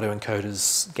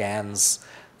 autoencoders, GANs,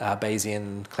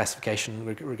 Bayesian classification,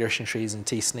 regression trees, and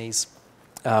t-SNEs.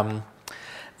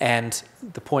 And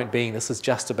the point being, this is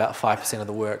just about 5% of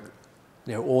the work.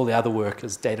 You know, all the other work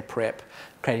is data prep,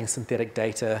 creating synthetic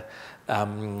data,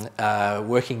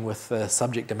 working with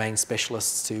subject domain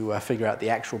specialists to figure out the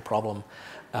actual problem.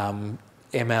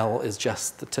 ML is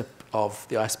just the tip of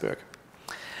the iceberg.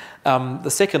 The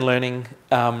second learning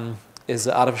is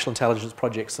that artificial intelligence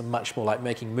projects are much more like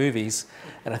making movies,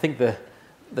 and I think the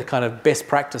kind of best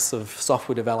practice of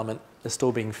software development is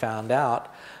still being found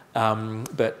out.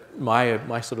 But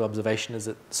my sort of observation is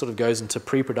it sort of goes into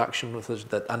pre-production with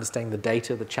that understanding the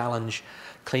data, the challenge,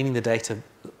 cleaning the data,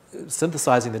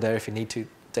 synthesizing the data if you need to.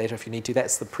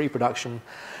 That's the pre-production.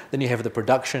 Then you have the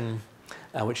production,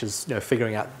 which is, you know,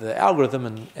 figuring out the algorithm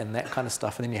and that kind of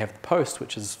stuff. And then you have the post,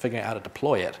 which is figuring out how to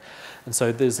deploy it. And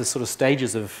so there's this sort of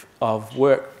stages of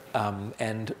work,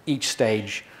 and each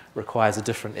stage requires a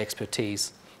different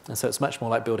expertise. And so it's much more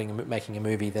like making a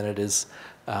movie than it is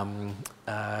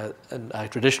a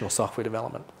traditional software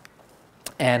development.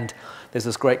 And there's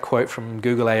this great quote from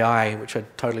Google AI, which I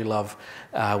totally love,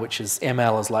 which is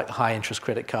ML is like high interest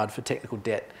credit card for technical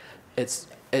debt. It's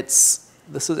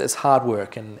hard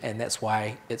work, and that's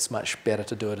why it's much better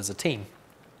to do it as a team.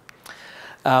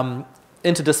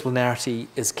 Interdisciplinarity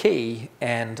is key,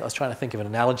 and I was trying to think of an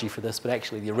analogy for this, but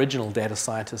actually the original data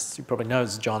scientist, you probably know,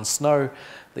 is John Snow,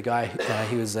 the guy,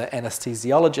 he was an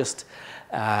anesthesiologist,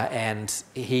 and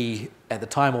he, at the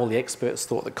time, all the experts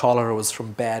thought that cholera was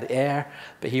from bad air,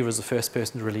 but he was the first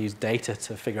person to really use data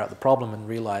to figure out the problem and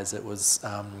realize it was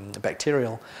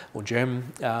bacterial or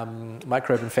germ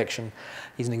microbe infection.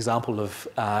 He's an example of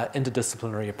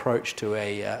interdisciplinary approach to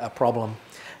a problem.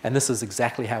 And this is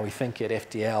exactly how we think at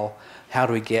FDL. How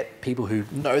do we get people who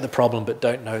know the problem but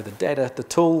don't know the data, the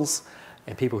tools,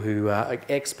 and people who are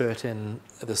expert in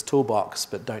this toolbox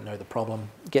but don't know the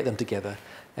problem, get them together,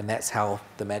 and that's how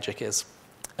the magic is.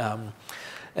 And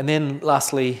then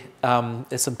lastly,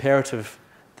 it's imperative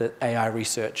that AI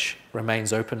research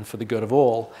remains open for the good of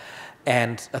all.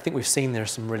 And I think we've seen there are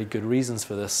some really good reasons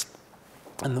for this.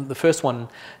 And the first one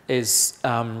is,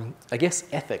 I guess,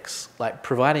 ethics. Like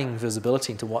providing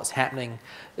visibility into what's happening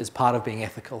is part of being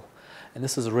ethical. And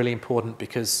this is really important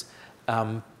because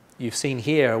you've seen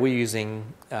here, we're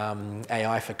using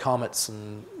AI for comets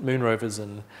and moon rovers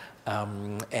and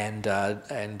detecting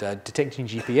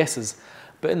GPSs.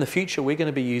 But in the future, we're going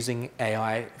to be using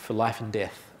AI for life and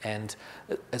death. And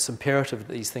it's imperative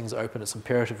that these things are open. It's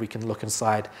imperative we can look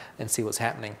inside and see what's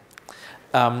happening.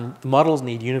 the models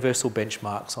need universal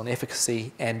benchmarks on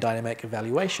efficacy and dynamic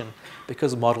evaluation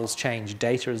because models change,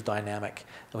 data is dynamic,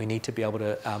 and we need to be able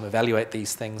to evaluate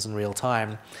these things in real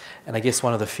time. And I guess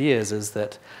one of the fears is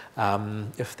that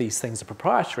if these things are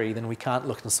proprietary, then we can't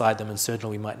look inside them, and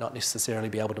certainly we might not necessarily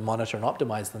be able to monitor and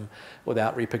optimize them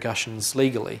without repercussions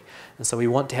legally. And so we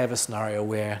want to have a scenario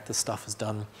where this stuff is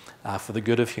done for the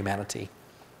good of humanity,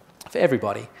 for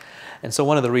everybody. And so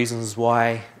one of the reasons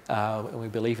why we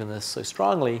believe in this so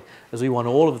strongly is we want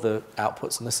all of the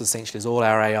outputs, and this essentially is all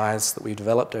our AIs that we've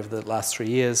developed over the last 3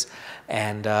 years.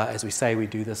 And as we say, we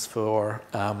do this for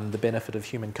the benefit of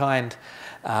humankind.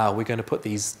 We're going to put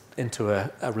these into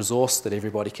a resource that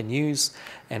everybody can use,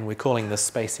 and we're calling this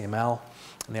SpaceML.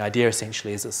 And the idea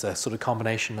essentially is it's a sort of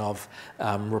combination of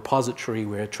repository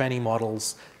where training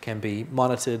models can be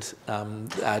monitored,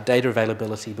 data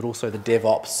availability, but also the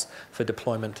DevOps for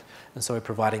deployment. And so we're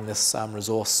providing this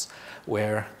resource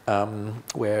where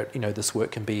this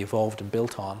work can be evolved and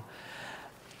built on.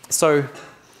 So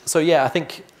yeah,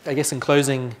 I guess in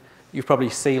closing, you probably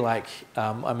see like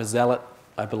I'm a zealot.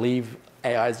 I believe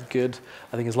AI is good.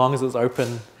 I think as long as it's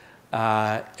open,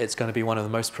 it's going to be one of the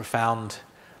most profound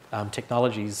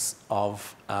technologies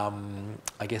of,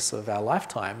 I guess, of our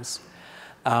lifetimes.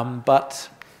 But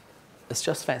it's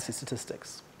just fancy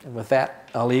statistics. And with that,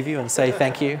 I'll leave you and say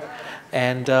thank you.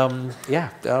 And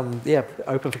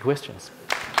open for questions.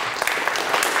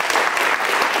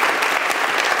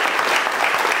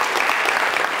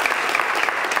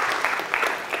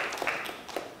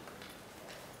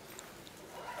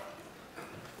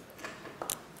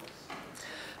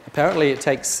 Apparently, it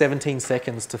takes 17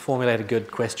 seconds to formulate a good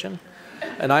question.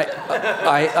 And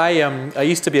I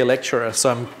used to be a lecturer,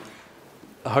 so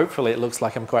hopefully it looks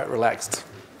like I'm quite relaxed.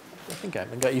 I think I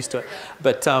got used to it.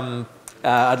 But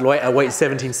I'd wait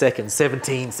 17 seconds.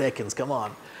 17 seconds, come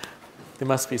on. There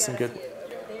must be some good...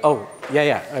 Oh,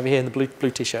 yeah, over here in the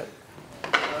blue T-shirt.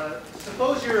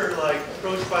 Suppose you're like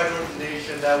approached by an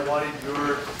organization that wanted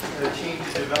your team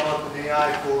to develop an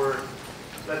AI for,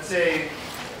 let's say,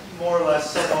 more or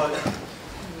less somewhat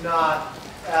not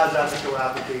as ethical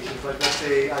applications, like let's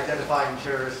say identifying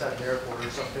terrorists at an airport or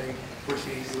something, which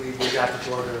can easily be adapted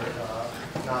to other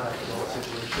non-ethical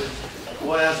situations.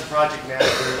 What, as a project manager,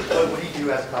 what do you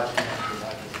do as a project manager in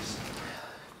that case?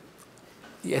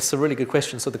 Yes, a really good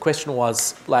question. So the question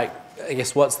was, like, I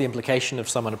guess, what's the implication if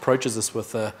someone approaches us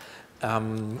with a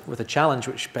challenge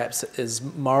which perhaps is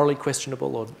morally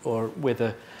questionable, or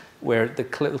where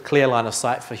the clear line of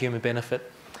sight for human benefit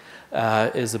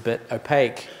is a bit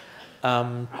opaque.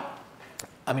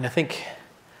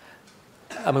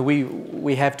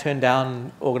 We have turned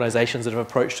down organizations that have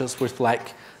approached us with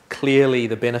like clearly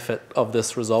the benefit of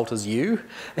this result is you,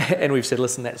 and we've said,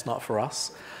 listen, that's not for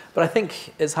us. But I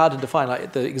think it's hard to define.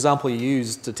 Like the example you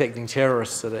used, detecting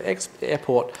terrorists at an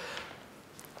airport,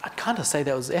 I'd kind of say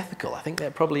that was ethical. I think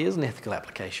that probably is an ethical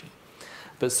application.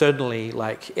 But certainly,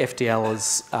 like FDL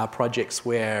is projects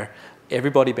where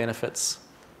everybody benefits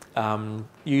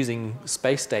using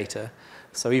space data.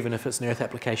 So even if it's an Earth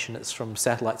application, it's from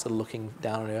satellites that are looking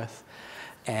down on Earth.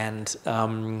 And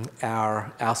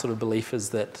our sort of belief is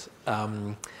that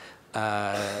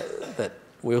that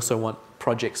we also want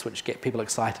projects which get people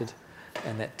excited,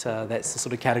 and that's the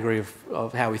sort of category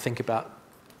of how we think about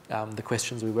the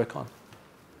questions we work on.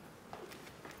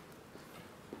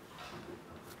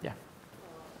 Yeah.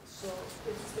 So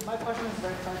my question is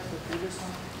very tied to the previous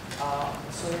one.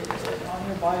 So on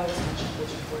your bio, it's mentioned that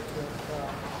you've worked with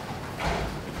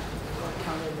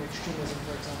countering extremism,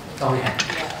 for example. Oh, yeah.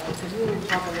 Could you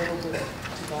talk a little bit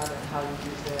to that and how you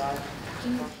use AI?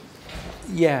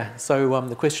 Yeah, so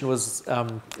the question was,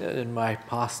 in my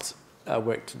past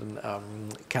worked in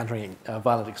countering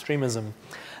violent extremism.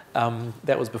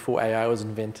 That was before AI was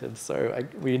invented, so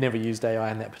we never used AI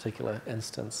in that particular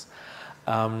instance.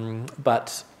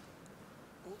 But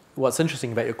what's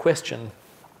interesting about your question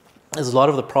is a lot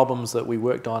of the problems that we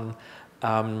worked on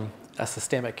are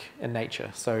systemic in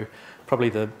nature. So probably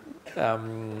the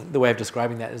way of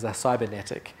describing that is they're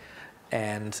cybernetic.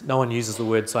 And no one uses the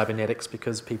word cybernetics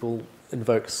because people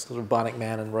invoke sort of Bionic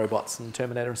Man and robots and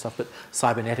Terminator and stuff, but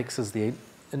cybernetics is the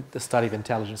study of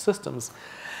intelligent systems.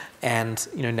 And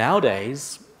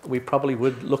nowadays, we probably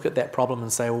would look at that problem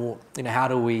and say, well, how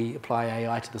do we apply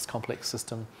AI to this complex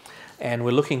system? And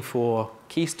we're looking for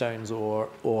keystones or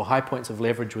high points of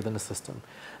leverage within a system.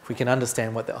 If we can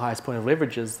understand what the highest point of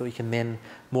leverage is, then we can then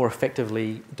more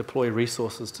effectively deploy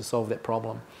resources to solve that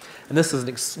problem. And this is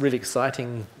an really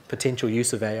exciting potential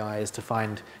use of AI, is to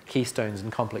find keystones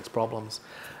in complex problems.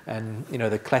 And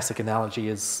the classic analogy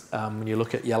is when you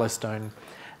look at Yellowstone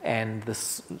and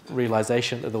this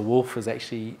realization that the wolf is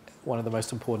actually one of the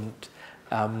most important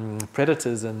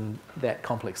predators in that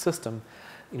complex system,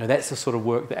 that's the sort of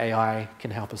work that AI can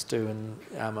help us do, and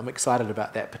I'm excited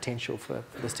about that potential for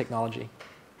this technology.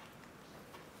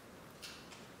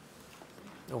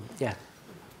 Oh, yeah.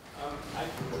 I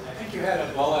think you had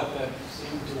a bullet that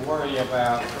seemed to worry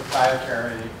about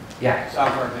proprietary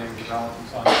software being developed and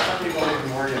so on. Some people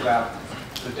even worry about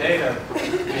the data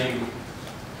being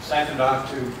siphoned off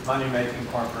to money-making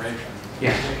corporations,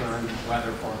 in particular in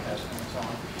weather forecasting and so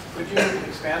on. Could you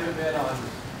expand a bit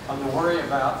on the worry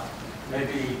about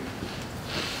maybe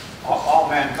all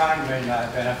mankind may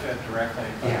not benefit directly,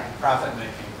 but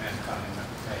profit-making mankind may?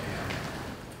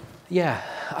 Yeah,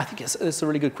 I think it's a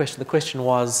really good question. The question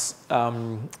was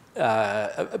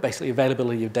basically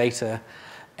availability of data,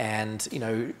 and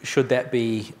should that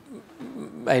be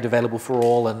made available for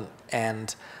all,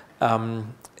 and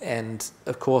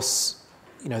of course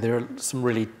there are some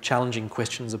really challenging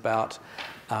questions about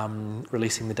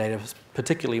releasing the data,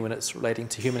 particularly when it's relating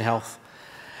to human health.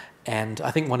 And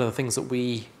I think one of the things that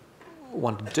we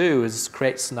want to do is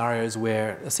create scenarios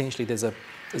where essentially there's a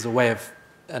way of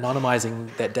anonymizing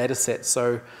that data set,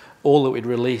 so all that we'd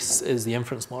release is the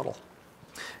inference model.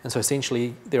 And so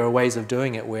essentially there are ways of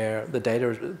doing it where the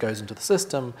data goes into the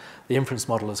system, the inference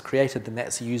model is created, then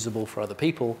that's usable for other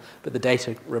people, but the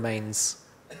data remains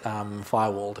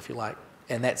firewalled, if you like.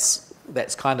 And that's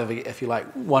kind of, if you like,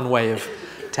 one way of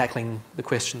tackling the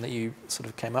question that you sort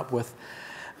of came up with.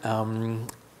 But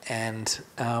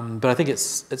I think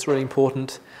it's really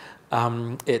important.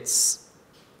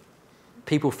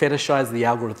 People fetishize the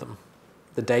algorithm.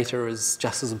 The data is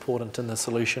just as important in the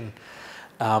solution,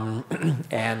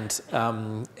 and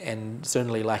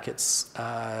certainly, like, it's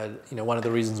one of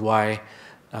the reasons why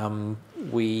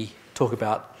we talk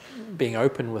about being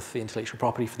open with the intellectual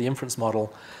property for the inference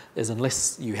model is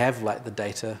unless you have the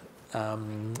data,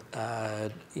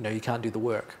 you can't do the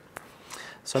work.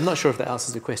 So I'm not sure if that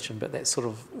answers the question, but that's sort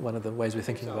of one of the ways we're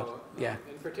thinking about. Yeah.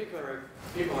 In particular,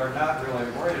 if people are not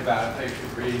really worried about it, they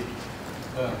should read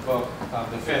the book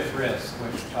The Fifth Risk,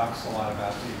 which talks a lot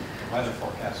about the weather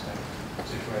forecasting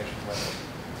situation with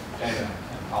data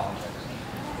and politics.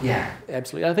 Yeah,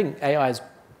 absolutely. I think AI is,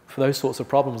 for those sorts of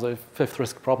problems, those fifth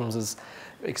risk problems, is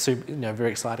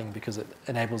very exciting because it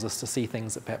enables us to see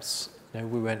things that perhaps we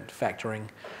weren't factoring,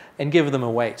 and give them a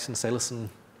weight and say, listen,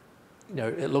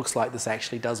 it looks like this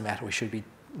actually does matter. We should be,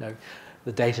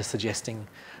 the data suggesting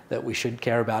that we should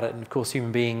care about it. And of course,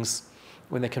 human beings,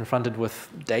 when they're confronted with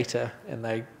data and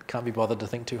they can't be bothered to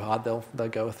think too hard, they'll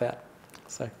go with that.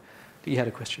 So, you had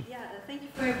a question? Yeah, thank you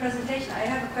for your presentation. I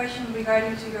have a question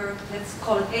regarding to your, let's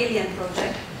call it, alien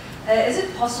project. Is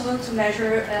it possible to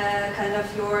measure kind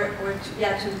of to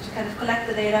kind of collect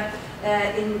the data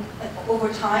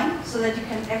over time, so that you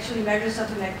can actually measure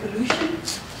something like pollution,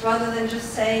 rather than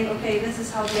just saying, okay, this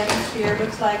is how the atmosphere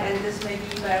looks like, and this may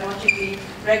be biologically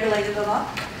regulated or not?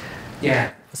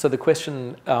 Yeah. So the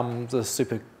question is a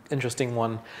super interesting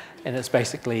one, and it's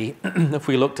basically if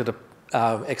we looked at a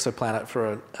exoplanet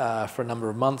for a number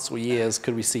of months or years,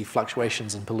 could we see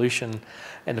fluctuations in pollution?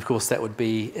 And of course, that would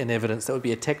be in evidence. That would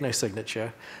be a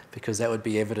technosignature, because that would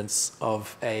be evidence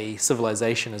of a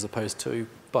civilization as opposed to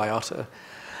biota.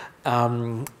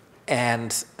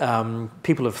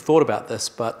 People have thought about this,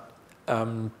 but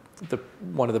one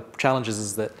of the challenges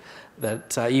is that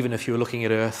even if you were looking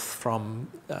at Earth from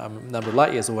a number of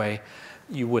light years away,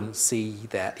 you wouldn't see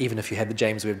that, even if you had the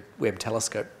James Webb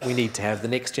Telescope. We need to have the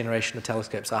next generation of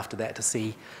telescopes after that to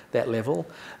see that level.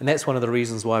 And that's one of the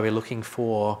reasons why we're looking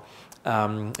for,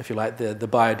 if you like, the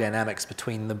biodynamics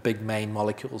between the big main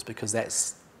molecules, because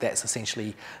that's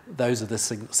essentially, those are the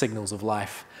signals of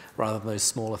life, rather than those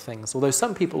smaller things. Although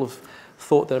some people have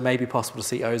thought that it may be possible to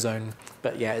see ozone,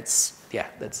 but that's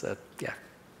a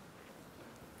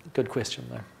good question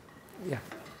though. Yeah.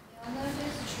 I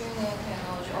noticed Trillium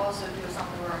technology also do some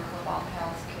work about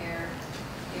healthcare.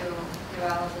 You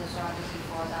developed a strategy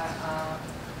for that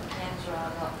cancer,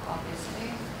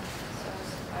 obviously. So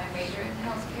I major in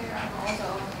healthcare. I'm also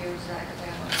use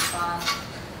academic fund.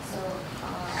 So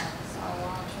I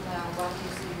want to know, what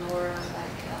is your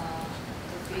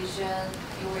vision,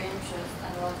 your interest,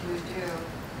 and what do you do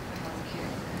for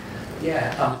healthcare?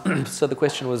 Yeah. So the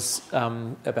question was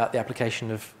about the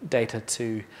application of data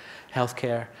to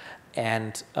healthcare,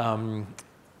 and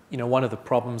one of the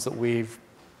problems that we've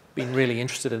been really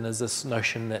interested in is this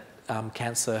notion that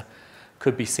cancer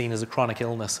could be seen as a chronic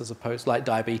illness, as opposed, like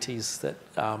diabetes, that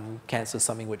cancer is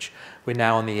something which we're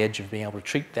now on the edge of being able to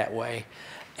treat that way.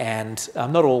 And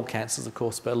not all cancers, of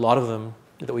course, but a lot of them,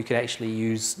 that we could actually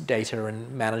use data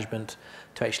and management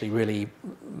to actually really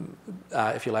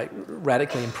if you like,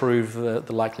 radically improve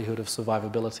the likelihood of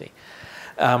survivability.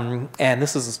 And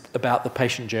this is about the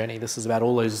patient journey. This is about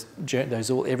all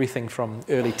everything from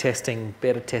early testing,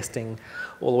 better testing,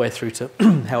 all the way through to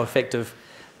how effective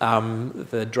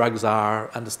the drugs are,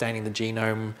 understanding the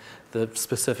genome, the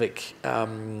specific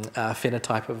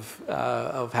phenotype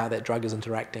of how that drug is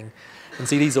interacting. And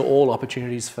see, these are all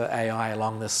opportunities for AI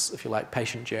along this, if you like,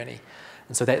 patient journey.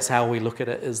 And so that's how we look at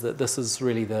it, is that this is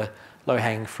really the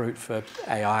low-hanging fruit for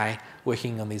AI,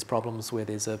 working on these problems where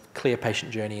there's a clear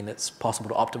patient journey and it's possible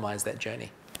to optimize that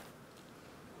journey.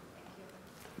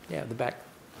 Yeah, at the back.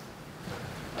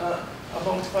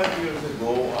 About 5 years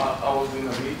ago, I was in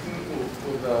a meeting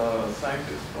with a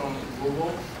scientist from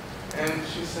Google, and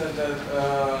she said that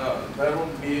there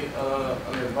would be an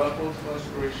evapotranspiration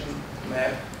transpiration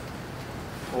map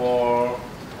for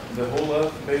the whole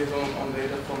Earth based on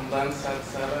data from Landsat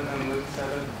 7 and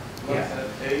Landsat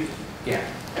 8. Yeah.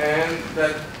 And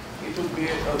that it would be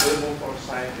available for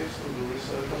scientists to do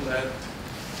research on that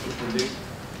to predict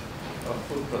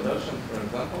food production, for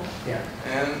example. Yeah.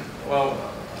 And, well,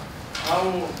 how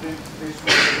did this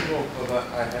go? Because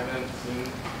I haven't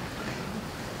seen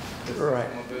this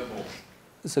available.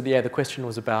 So the question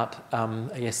was about,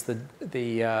 I guess,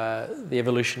 the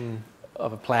evolution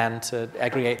of a plan to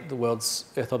aggregate the world's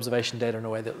Earth observation data in a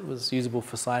way that was usable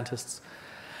for scientists.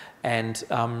 And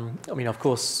I mean, of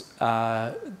course,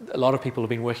 a lot of people have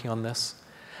been working on this,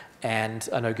 and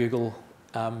I know Google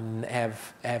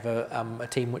have a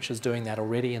team which is doing that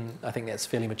already, and I think that's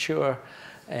fairly mature.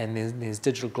 And there's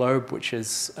Digital Globe, which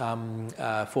is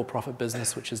a for-profit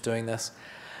business, which is doing this.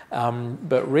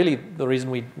 But really, the reason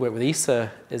we work with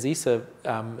ESA is ESA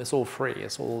it's all free.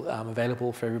 It's all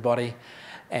available for everybody.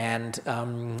 And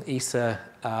ESA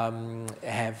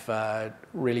have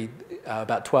really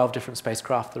about 12 different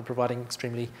spacecraft that are providing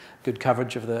extremely good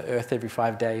coverage of the Earth every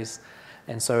 5 days.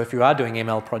 And so if you are doing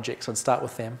ML projects, I'd start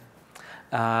with them.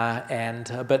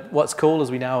 But what's cool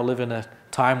is we now live in a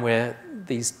time where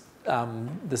this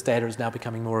data is now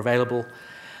becoming more available.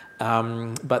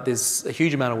 But there's a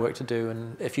huge amount of work to do.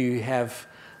 And if you have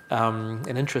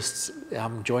an interest,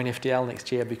 join FDL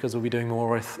next year, because we'll be doing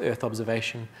more Earth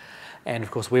observation. And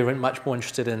of course, we're much more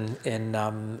interested in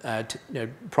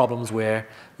problems where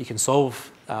you can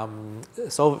solve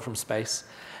it from space.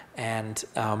 And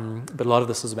but a lot of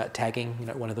this is about tagging. You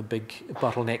know, one of the big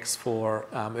bottlenecks for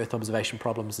Earth observation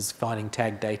problems is finding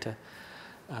tagged data.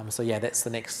 So yeah, that's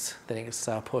the next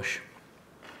push.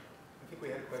 I think we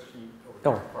had a question over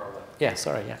there. Far left. Yeah,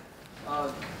 sorry, yeah.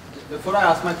 Before I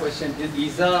ask my question, is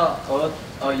ESA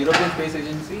a European Space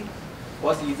Agency?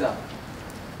 What's ESA?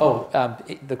 Oh,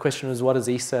 the question was, what is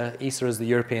ESA? ESA is the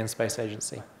European Space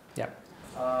Agency. Yeah.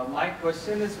 My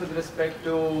question is with respect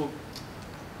to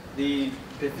the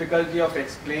difficulty of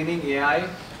explaining AI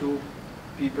to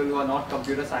people who are not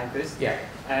computer scientists. Yeah.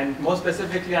 And more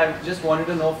specifically, I just wanted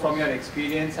to know from your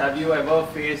experience, have you ever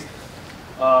faced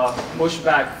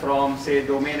pushback from, say,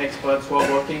 domain experts who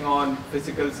are working on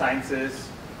physical sciences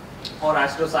or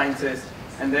astrosciences,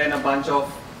 and then a bunch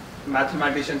of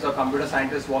mathematicians or computer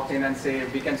scientists walk in and say,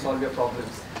 we can solve your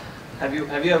problems? Have you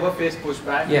ever faced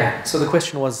pushback? Yeah, so the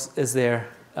question was, is there,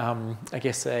 I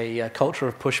guess, a culture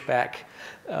of pushback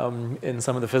in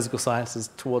some of the physical sciences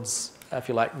towards, if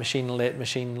you like, machine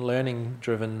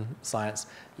learning-driven science?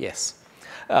 Yes.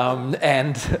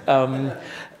 And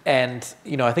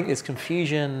you know, I think there's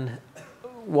confusion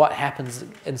what happens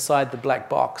inside the black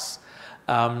box.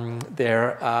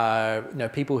 There are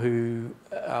people who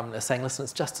are saying, listen,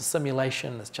 it's just a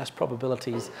simulation, it's just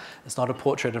probabilities, it's not a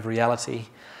portrait of reality.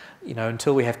 You know,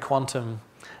 until we have quantum,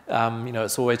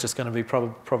 it's always just going to be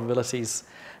probabilities.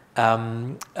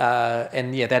 And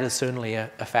yeah, that is certainly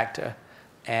a factor.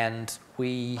 And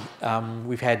we've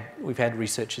had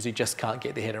researchers who just can't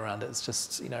get their head around it. It's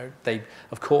just,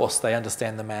 of course they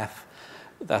understand the math.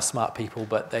 They're smart people,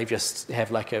 but they just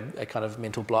have like a kind of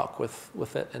mental block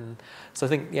with it. And so I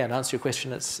think, yeah, to answer your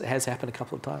question, it has happened a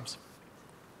couple of times.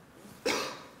 Maybe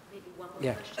one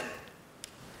more question.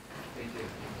 Thank you.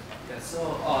 Yeah, so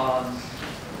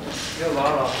there are a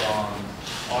lot of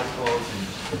articles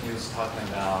and news talking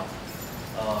about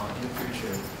in the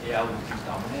future, AI will be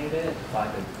dominated by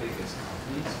the biggest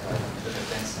companies, right? The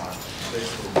defense start,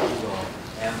 Facebook, Google,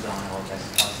 Amazon, or they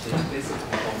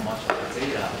basically hold much of the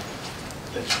data,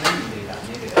 the training data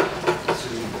needed to the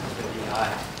AI.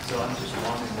 So I'm just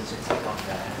wondering what's your take on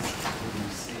that? Do you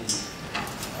see,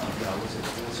 what's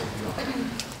your view on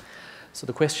that? So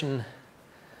the question,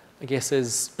 I guess,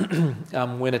 is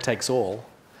winner takes all,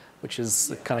 which is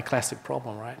the kind of classic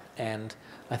problem, right? And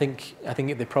I think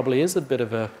there probably is a bit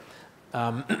of a,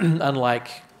 unlike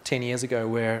 10 years ago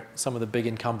where some of the big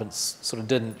incumbents sort of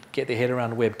didn't get their head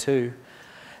around Web 2,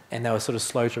 and they were sort of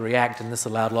slow to react, and this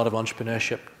allowed a lot of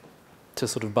entrepreneurship to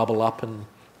sort of bubble up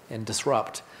and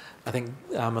disrupt. I think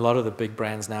a lot of the big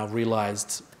brands now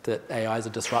realized that AI is a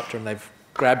disruptor, and they've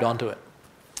grabbed onto it.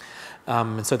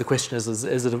 And so the question is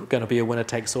it going to be a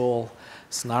winner-takes-all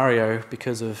scenario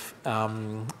because of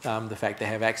the fact they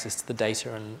have access to the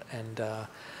data?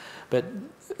 But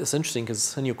it's interesting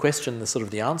because in your question, there's sort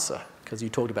of the answer, because you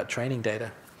talked about training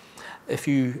data. If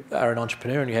you are an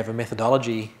entrepreneur and you have a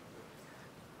methodology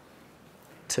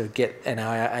to get an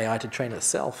AI to train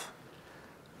itself,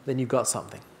 then you've got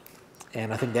something.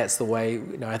 And I think that's the way,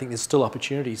 I think there's still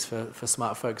opportunities for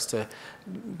smart folks to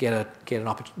get an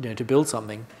opportunity to build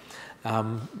something.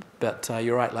 But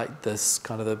you're right, like this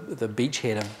kind of the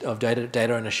beachhead of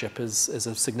data ownership is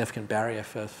a significant barrier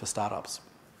for startups.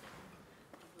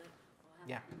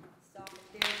 Yeah.